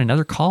quiet. I got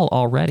another call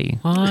already.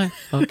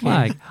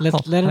 Okay.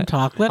 Let him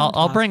talk.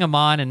 I'll bring him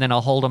on, and then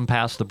I'll hold him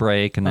past the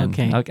break. And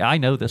then okay, I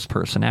know this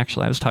person,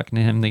 actually. I was talking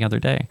to him the other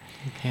day.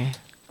 Okay.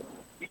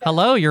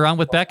 Hello, you're on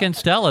with Becca and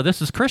Stella. This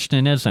is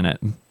Christian, isn't it?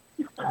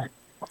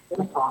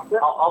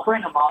 I'll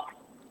bring him on.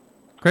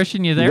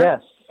 Christian, you there?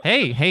 Yes.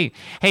 Hey,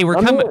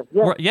 we're coming.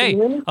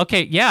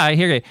 Okay, yeah, I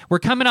hear you. We're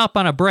coming up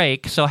on a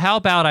break, so how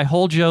about I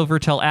hold you over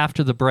till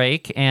after the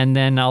break, and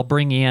then I'll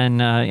bring you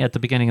in at the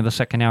beginning of the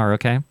second hour,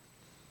 okay?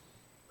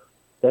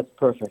 That's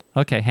perfect.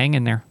 Okay, hang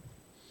in there.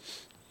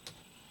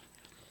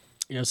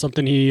 Yeah,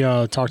 something he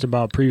talked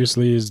about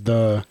previously is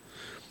the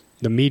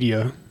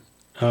media.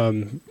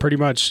 Pretty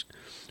much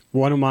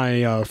one of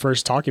my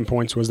first talking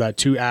points was that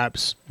 2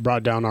 apps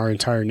brought down our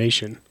entire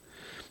nation.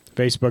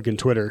 Facebook and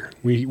Twitter.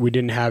 We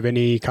didn't have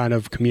any kind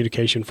of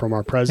communication from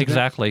our president.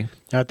 Exactly.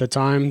 At the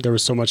time, there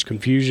was so much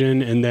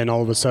confusion, and then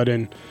all of a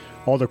sudden,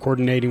 all the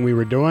coordinating we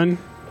were doing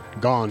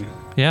gone,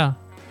 Yeah.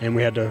 and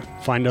we had to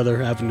find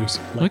other avenues.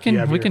 Like We you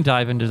have can here.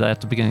 dive into that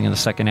at the beginning of the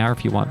second hour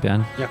if you want,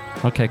 Ben. Yeah.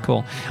 Okay,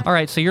 cool. All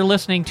right, so you're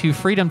listening to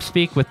Freedom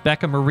Speak with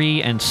Becca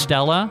Marie and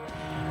Stella.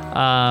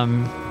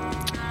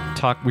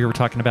 We were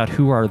talking about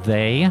who are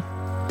they.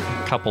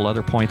 A couple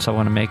other points I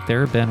want to make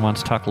there. Ben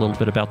wants to talk a little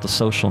bit about the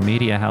social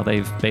media, how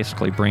they've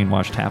basically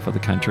brainwashed half of the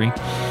country.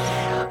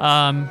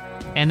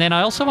 And then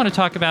I also want to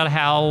talk about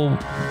how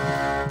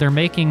they're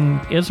making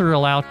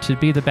Israel out to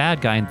be the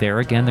bad guy. And there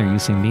again, they're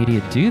using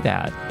media to do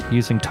that,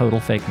 using total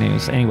fake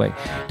news. Anyway,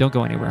 don't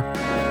go anywhere.